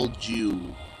build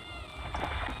you.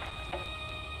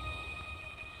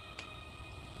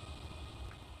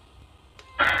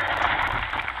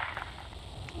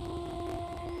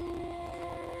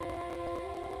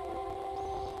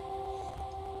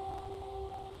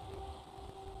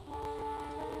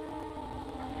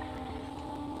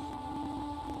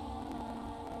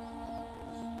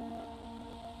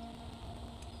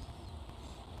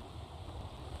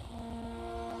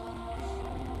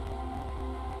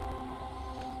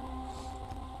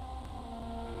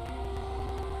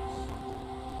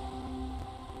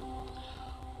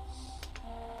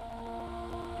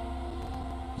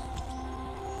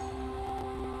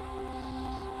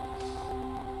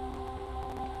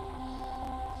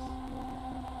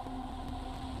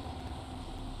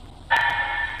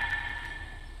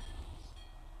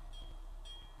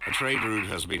 A trade route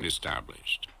has been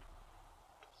established.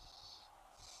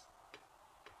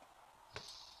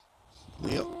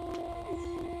 Yep.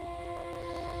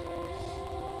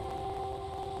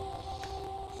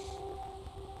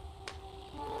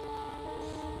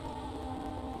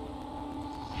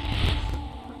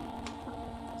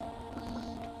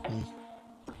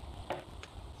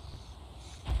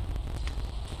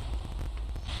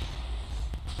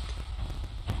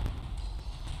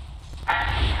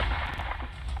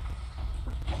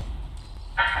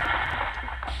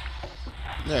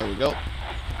 There we go.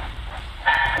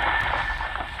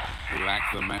 We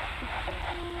lack the man.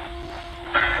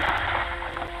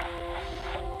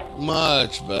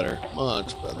 Much better.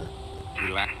 Much better. We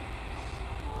lack.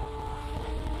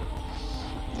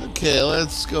 Okay,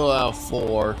 let's go out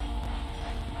 4.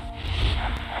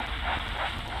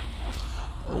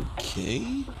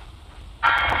 Okay.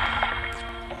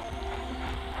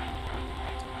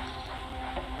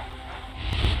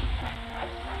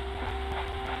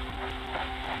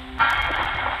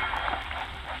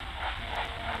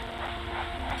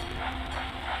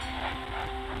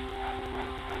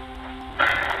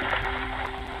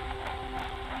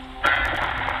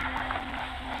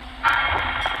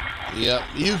 Yep,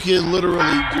 you can literally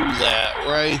do that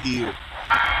right here.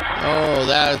 Oh,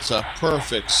 that's a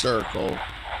perfect circle.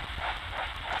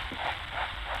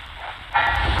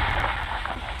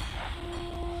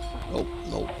 Oh,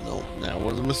 nope, nope. That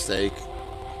was a mistake.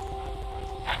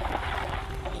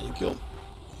 Thank you.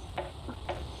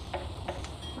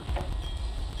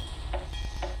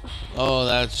 Oh,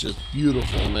 that's just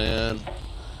beautiful, man.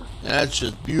 That's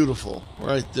just beautiful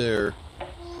right there.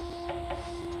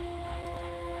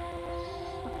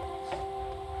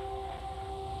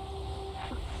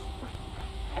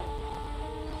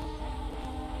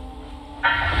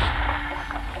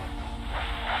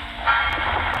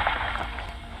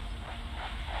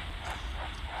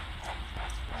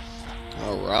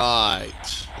 All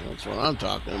right, That's what I'm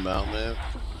talking about, man.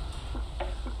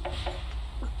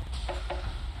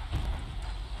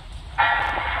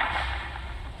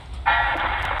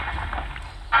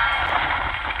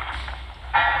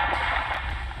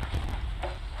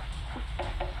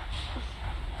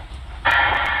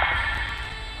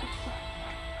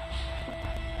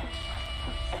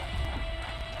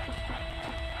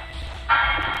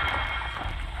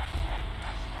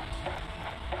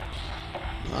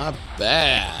 Not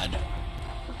bad.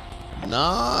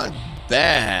 Not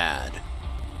bad.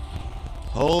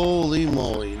 Holy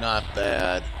moly, not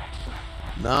bad.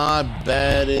 Not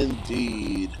bad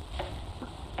indeed.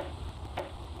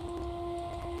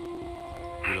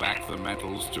 We lack the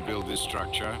metals to build this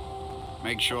structure.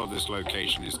 Make sure this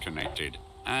location is connected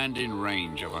and in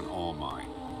range of an ore mine.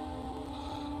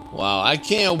 Wow, I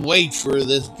can't wait for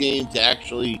this game to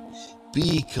actually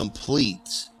be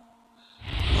complete.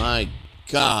 My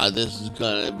God, this is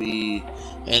gonna be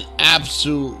an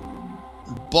absolute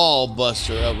ball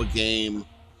buster of a game.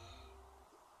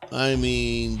 I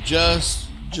mean, just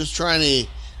trying to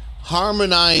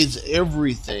harmonize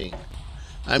everything.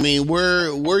 I mean,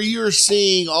 where you're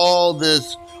seeing all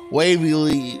this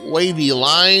wavy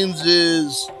lines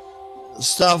is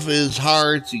stuff is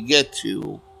hard to get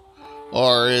to,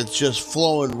 or it's just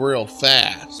flowing real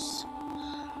fast.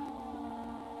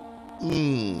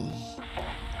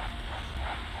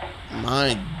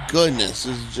 My goodness,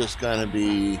 this is just gonna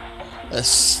be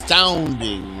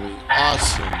astoundingly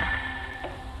awesome.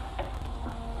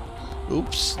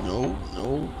 Oops, no,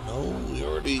 we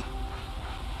already...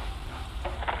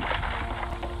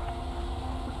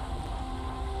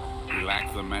 We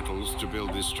lack the metals to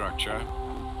build this structure.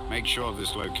 Make sure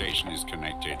this location is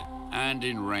connected and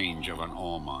in range of an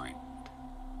ore mine.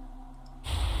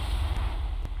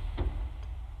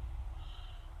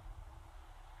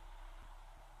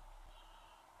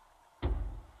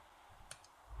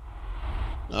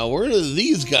 Now, where do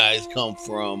these guys come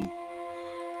from?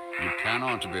 You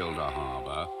cannot build a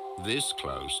harbor this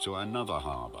close to another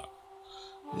harbor.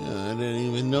 Yeah, I didn't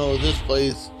even know this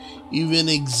place even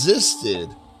existed.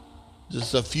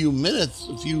 Just a few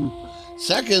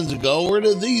seconds ago, where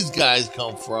did these guys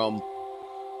come from?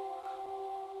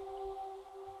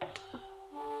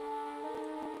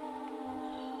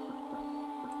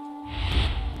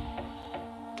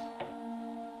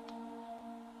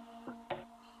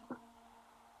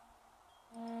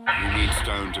 You need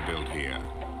stone to build here.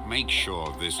 Make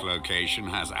sure this location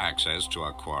has access to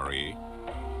a quarry.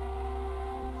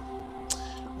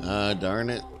 Darn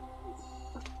it.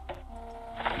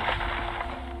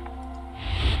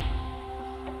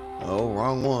 Oh,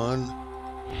 wrong one.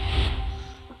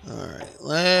 Alright,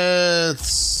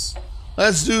 let's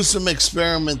do some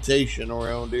experimentation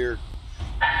around here.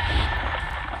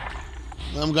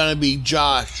 I'm gonna be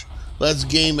Josh. Let's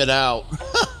game it out.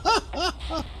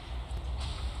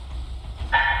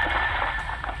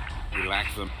 We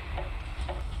lack them.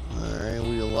 Alright,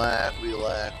 we lack.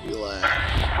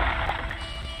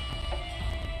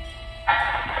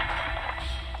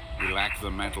 We lack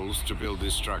the metals to build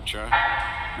this structure.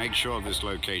 Make sure this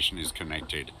location is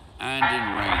connected and in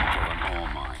range of an ore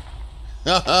mine.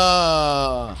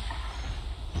 Haha!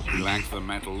 We lack the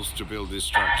metals to build this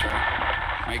structure.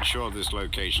 Make sure this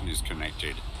location is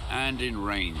connected and in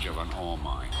range of an ore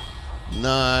mine.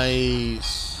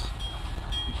 Nice.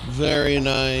 Very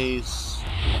nice.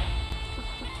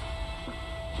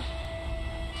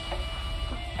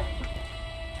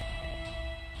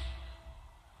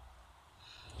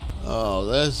 Oh,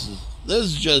 this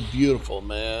is just beautiful,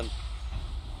 man.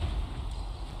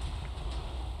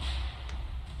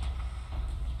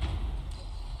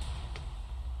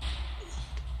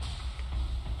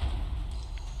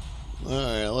 All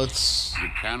right, let's... You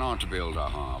cannot build a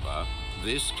harbor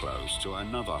this close to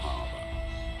another harbor.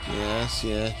 Yes.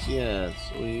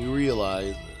 We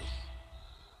realize this.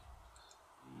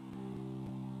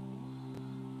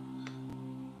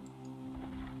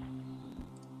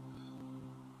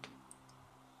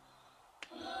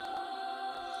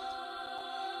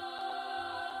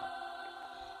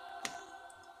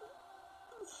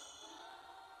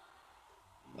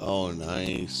 Oh,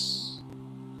 nice.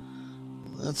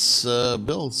 Let's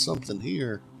build something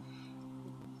here.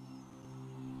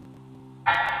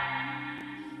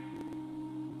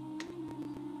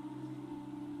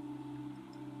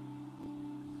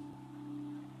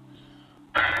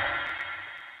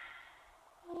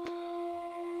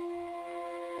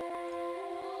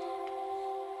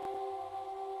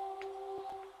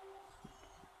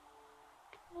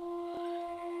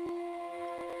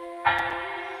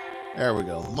 There we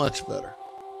go. Much better.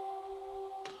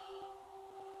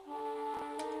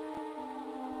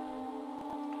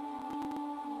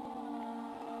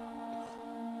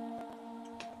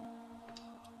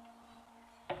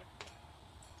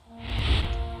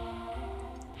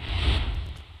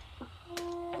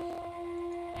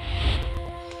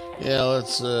 Yeah,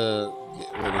 let's get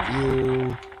rid of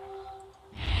you.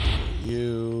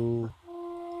 You.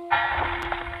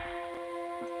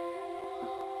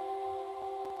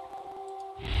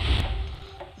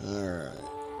 Alright.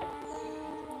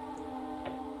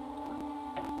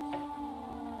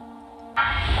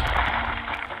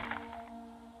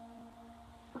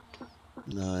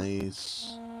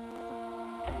 Nice.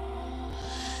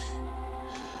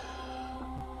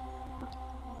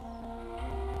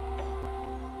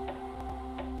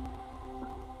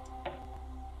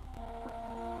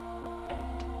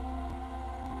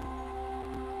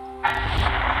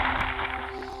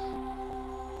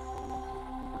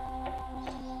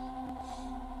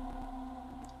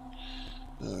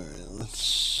 Alright,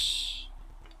 let's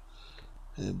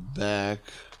head back.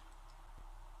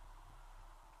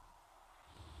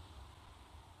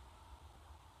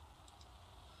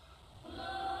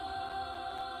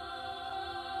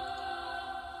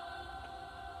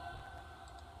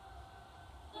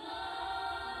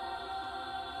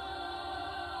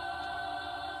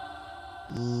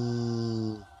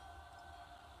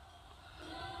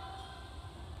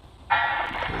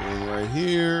 Put one right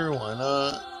here, why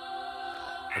not?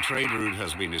 A trade route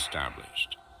has been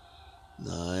established.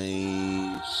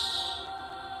 Nice.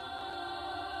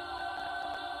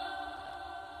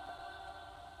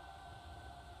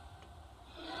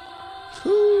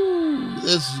 Whew,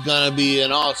 this is gonna be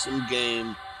an awesome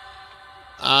game.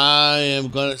 I am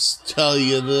gonna tell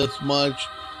you this much.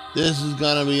 This is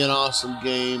gonna be an awesome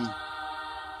game.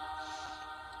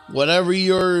 Whatever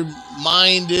your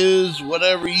mind is,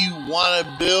 whatever you want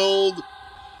to build,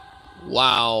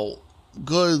 wow.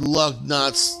 Good luck.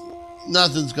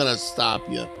 Nothing's gonna stop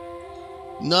you.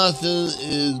 Nothing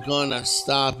is gonna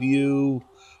stop you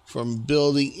from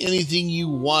building anything you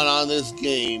want on this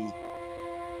game.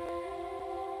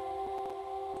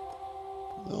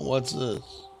 Now, what's this?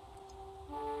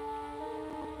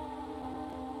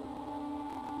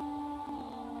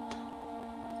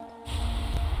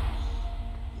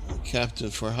 Captain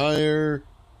for hire.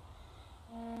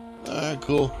 Alright,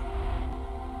 cool.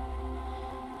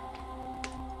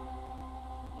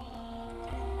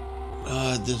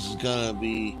 This is gonna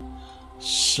be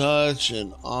such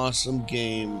an awesome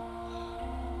game.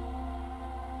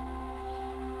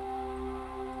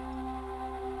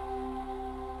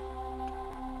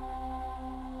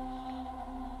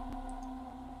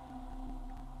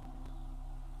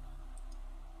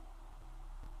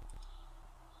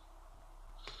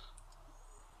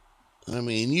 I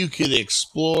mean, you could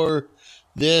explore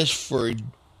this for...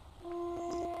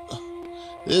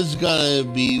 This is going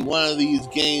to be one of these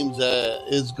games that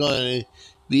is going to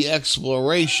be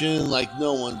exploration like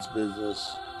no one's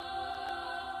business.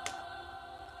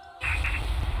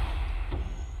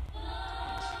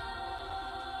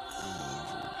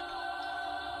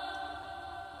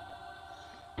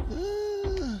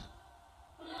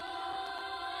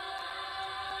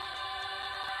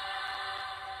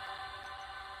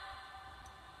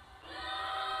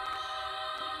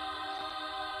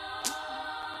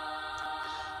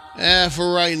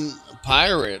 For writing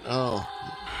pirate. Oh.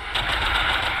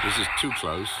 This is too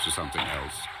close to something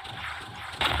else.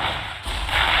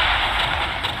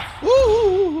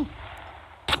 Woo!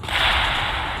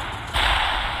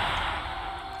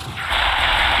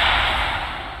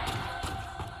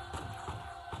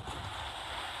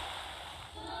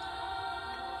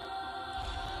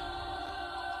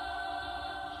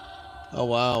 Oh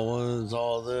wow, what is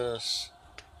all this?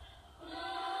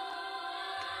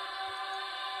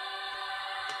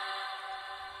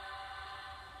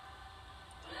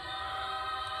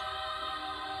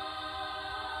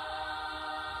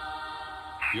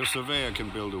 Your surveyor can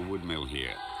build a wood mill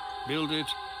here. Build it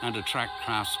and attract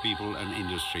craftspeople and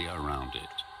industry around it.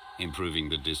 Improving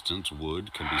the distance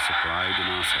wood can be supplied in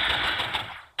our settlement.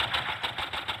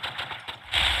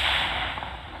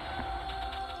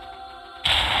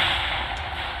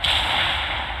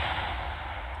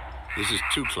 This is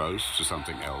too close to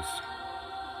something else.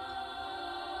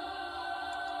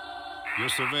 Your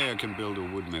surveyor can build a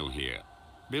wood mill here.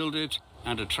 Build it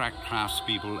and attract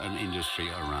craftspeople and industry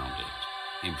around it.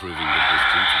 Improving the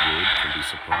distance wood can be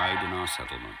supplied in our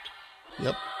settlement.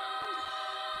 Yep.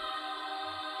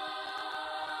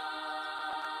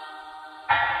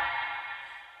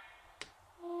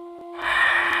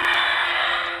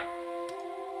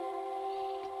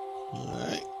 All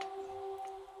right.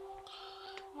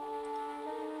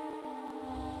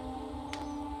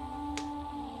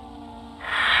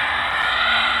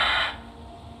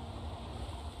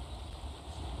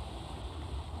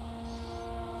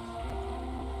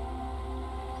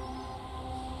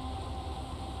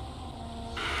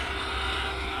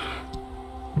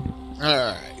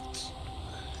 Alright.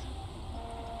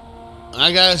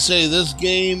 I gotta say, this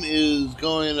game is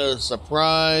going to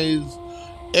surprise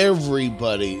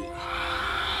everybody.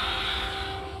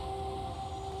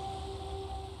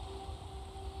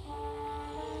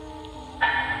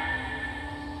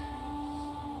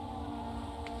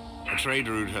 A trade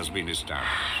route has been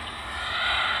established.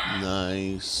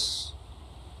 Nice.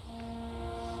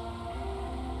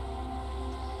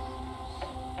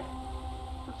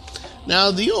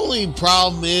 Now, the only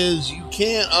problem is you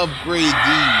can't upgrade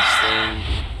these things.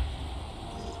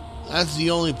 That's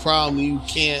the only problem you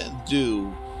can't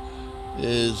do,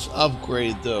 is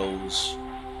upgrade those.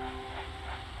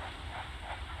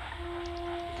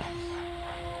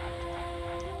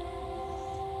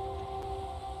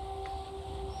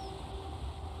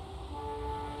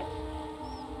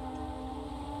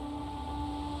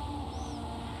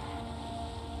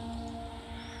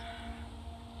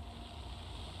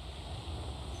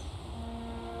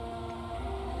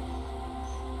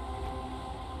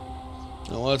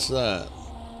 Now, what's that?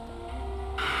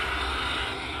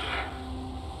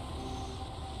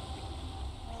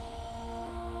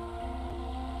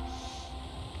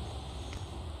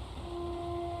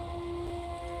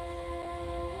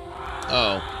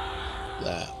 Oh,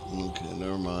 that. Okay,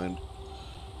 never mind.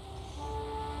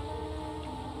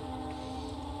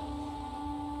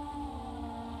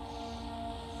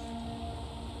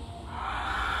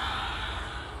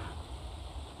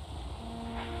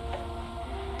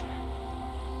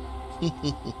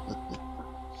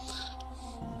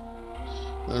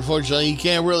 Unfortunately, you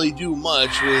can't really do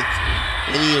much with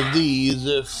any of these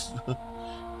if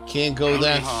can't go Only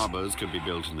that. harbors could be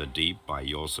built in the deep by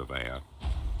your surveyor.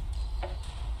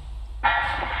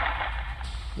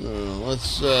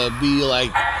 Let's be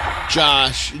like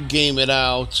Josh, game it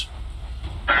out.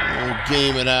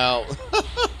 Game it out.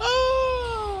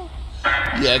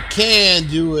 You can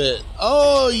do it.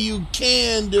 Oh, you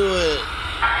can do it.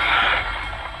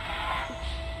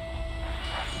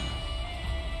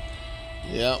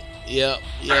 Yep.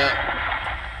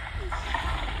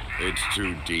 It's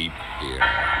too deep here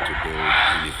to build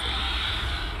anything.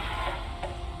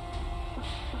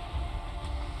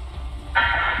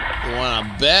 You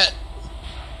wanna bet?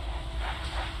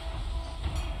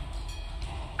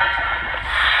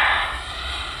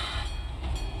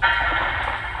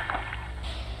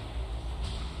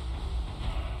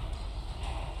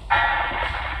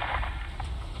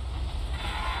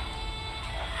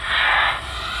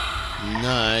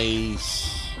 Nice.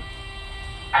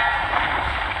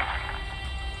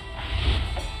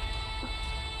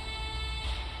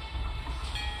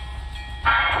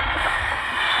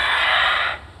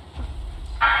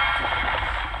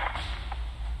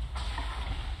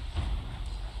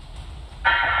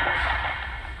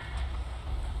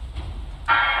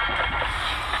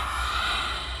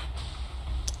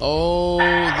 Oh,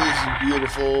 this is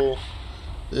beautiful.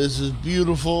 This is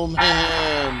beautiful,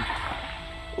 man.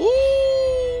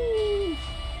 Ooh.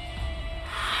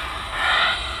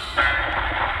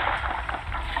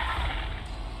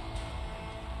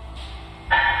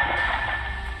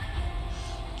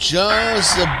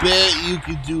 Just a bit you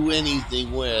could do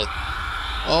anything with.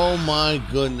 Oh my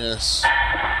goodness.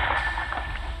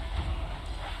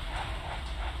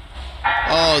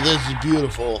 Oh, this is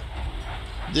beautiful.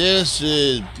 This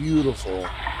is beautiful.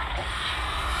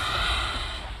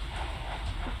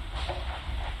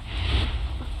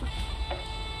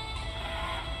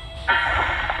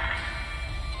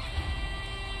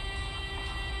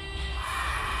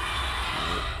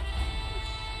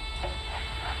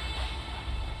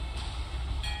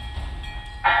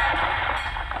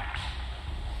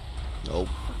 Nope.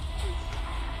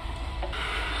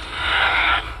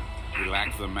 We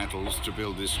lack the metals to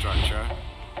build this structure.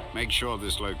 Make sure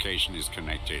this location is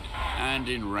connected and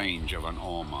in range of an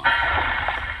ore mine.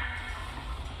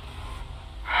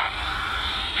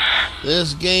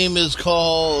 This game is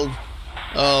called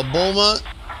BULWARK,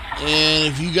 and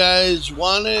if you guys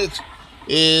want it,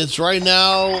 it's right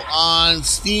now on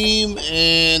Steam,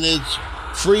 and it's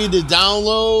free to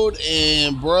download.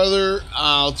 And brother,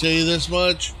 I'll tell you this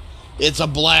much, it's a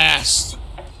blast.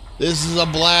 This is a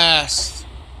blast.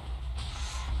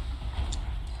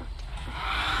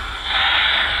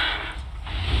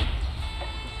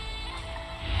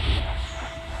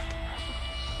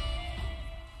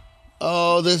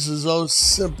 Oh, this is so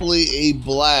simply a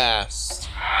blast.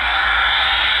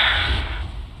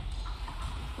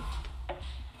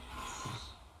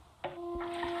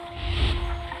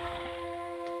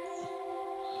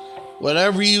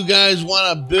 Whatever you guys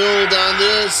want to build on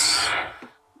this,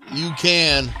 you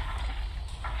can.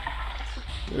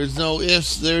 There's no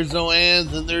ifs, there's no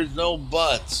ands, and there's no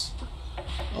buts.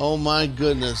 Oh my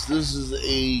goodness, this is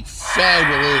a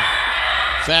fabulous,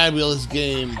 fabulous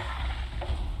game.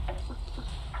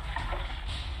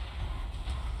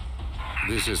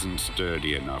 This isn't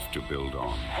sturdy enough to build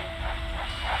on.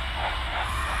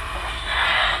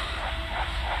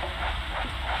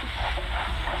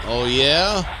 Oh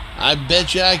yeah? I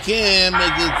bet you I can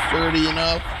make it sturdy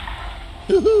enough.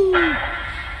 Woo-hoo.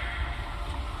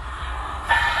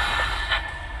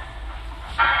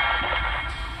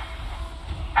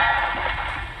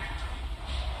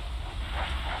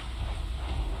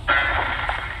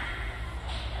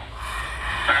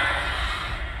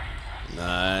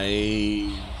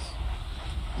 Nice.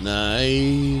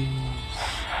 Nice.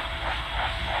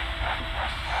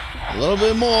 A little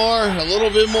bit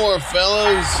more,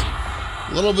 fellas.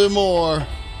 A little bit more.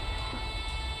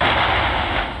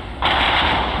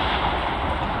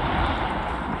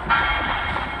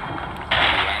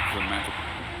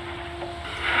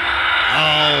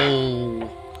 Oh.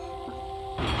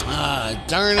 Ah,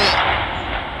 darn it.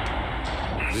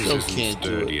 This Still isn't can't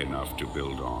do sturdy it. enough to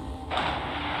build on.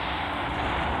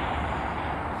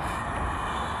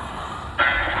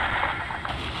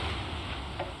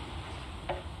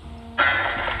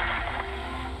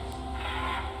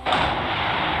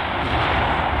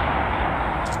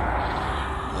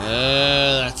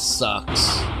 That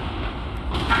sucks.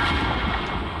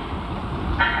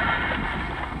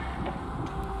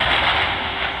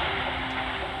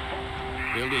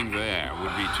 Building there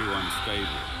would be too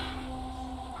unstable.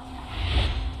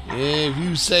 If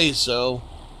you say so.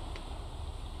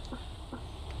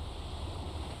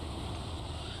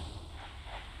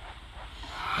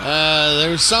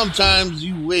 There's sometimes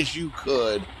you wish you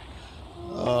could.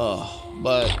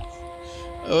 But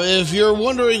if you're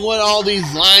wondering what all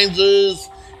these lines is,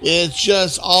 it's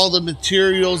just all the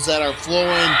materials that are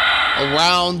flowing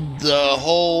around the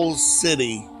whole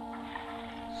city.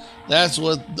 That's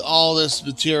what all this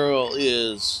material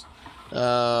is. We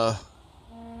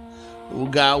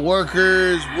got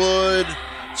workers, wood,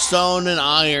 stone, and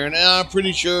iron. And I'm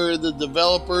pretty sure the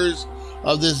developers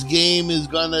of this game is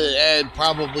going to add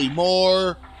probably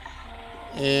more.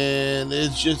 And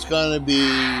it's just going to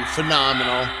be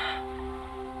phenomenal.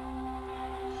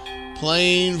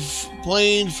 Plain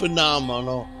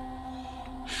phenomenal.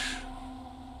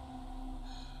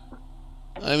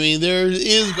 I mean, there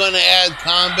is going to add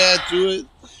combat to it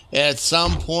at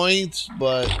some point,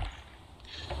 but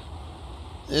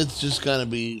it's just going to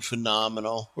be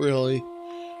phenomenal, really.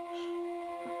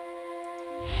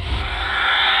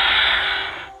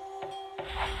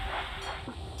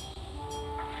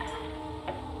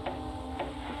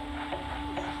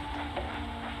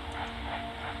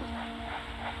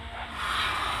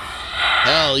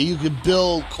 Hell, you could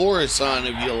build Coruscant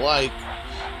if you like.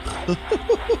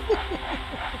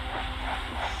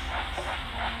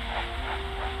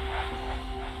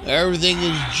 Everything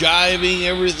is jiving,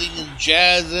 everything is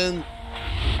jazzing.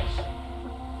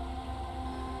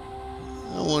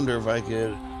 I wonder if I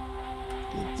could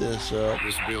get this up.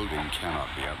 This building cannot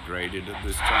be upgraded at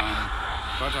this time,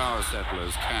 but our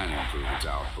settlers can improve its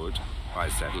output by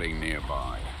settling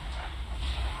nearby.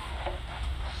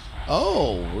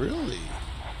 Oh, really?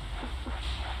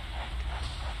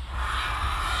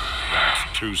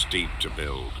 That's too steep to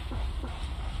build.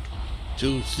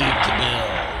 Too steep to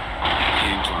build. The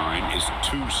incline is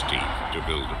too steep to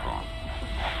build upon.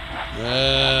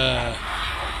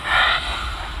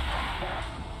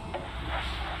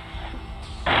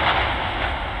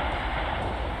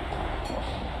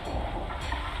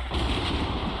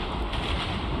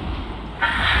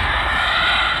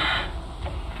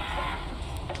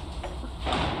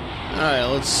 Alright,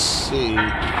 let's see. We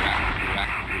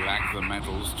lack the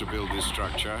metals to build this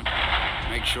structure.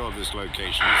 Make sure this location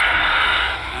is connected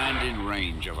and in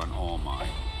range of an ore mine.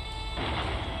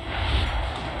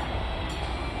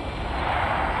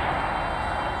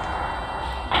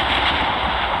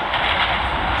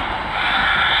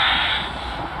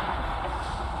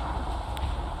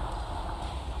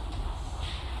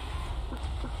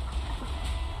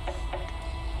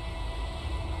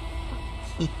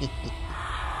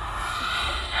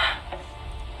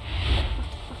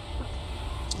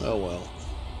 Oh well.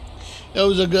 It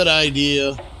was a good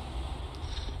idea.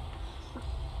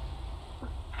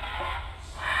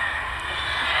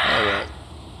 Oh well.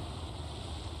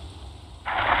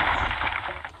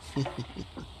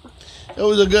 It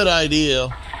was a good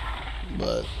idea,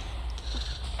 but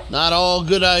not all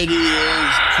good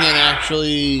ideas can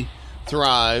actually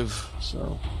thrive,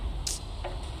 so.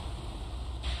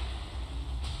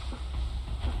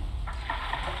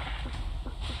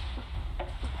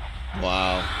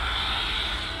 Wow.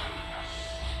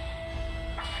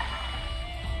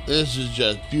 This is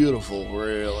just beautiful,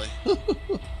 really.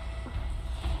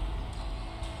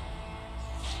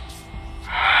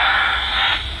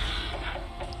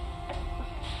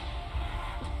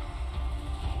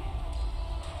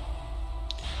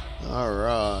 All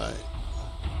right.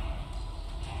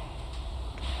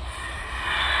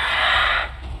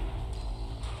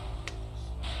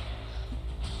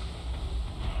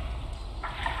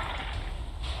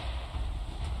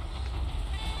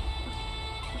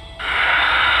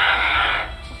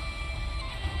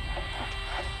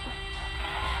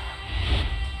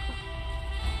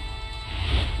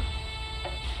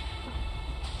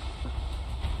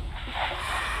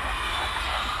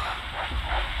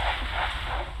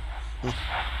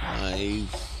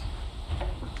 Nice.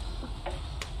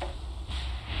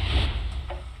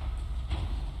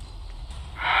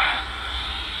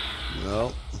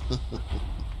 No.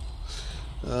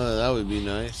 That would be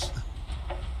nice.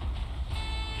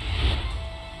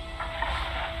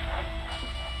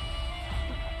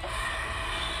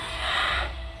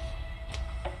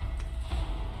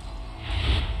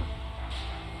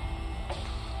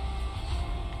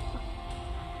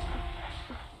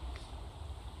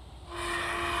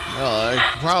 Well, I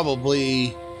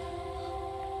probably...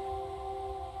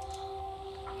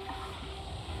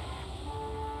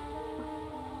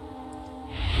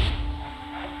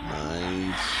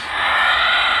 Nice.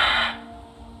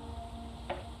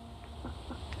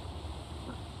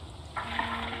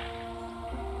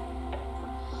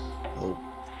 Oh.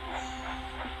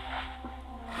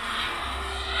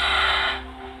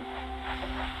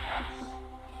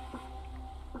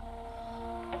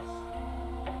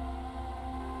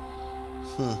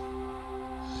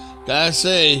 Gotta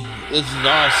say, this is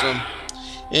awesome.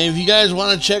 And if you guys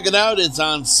want to check it out, it's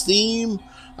on Steam.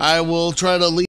 I will try to leave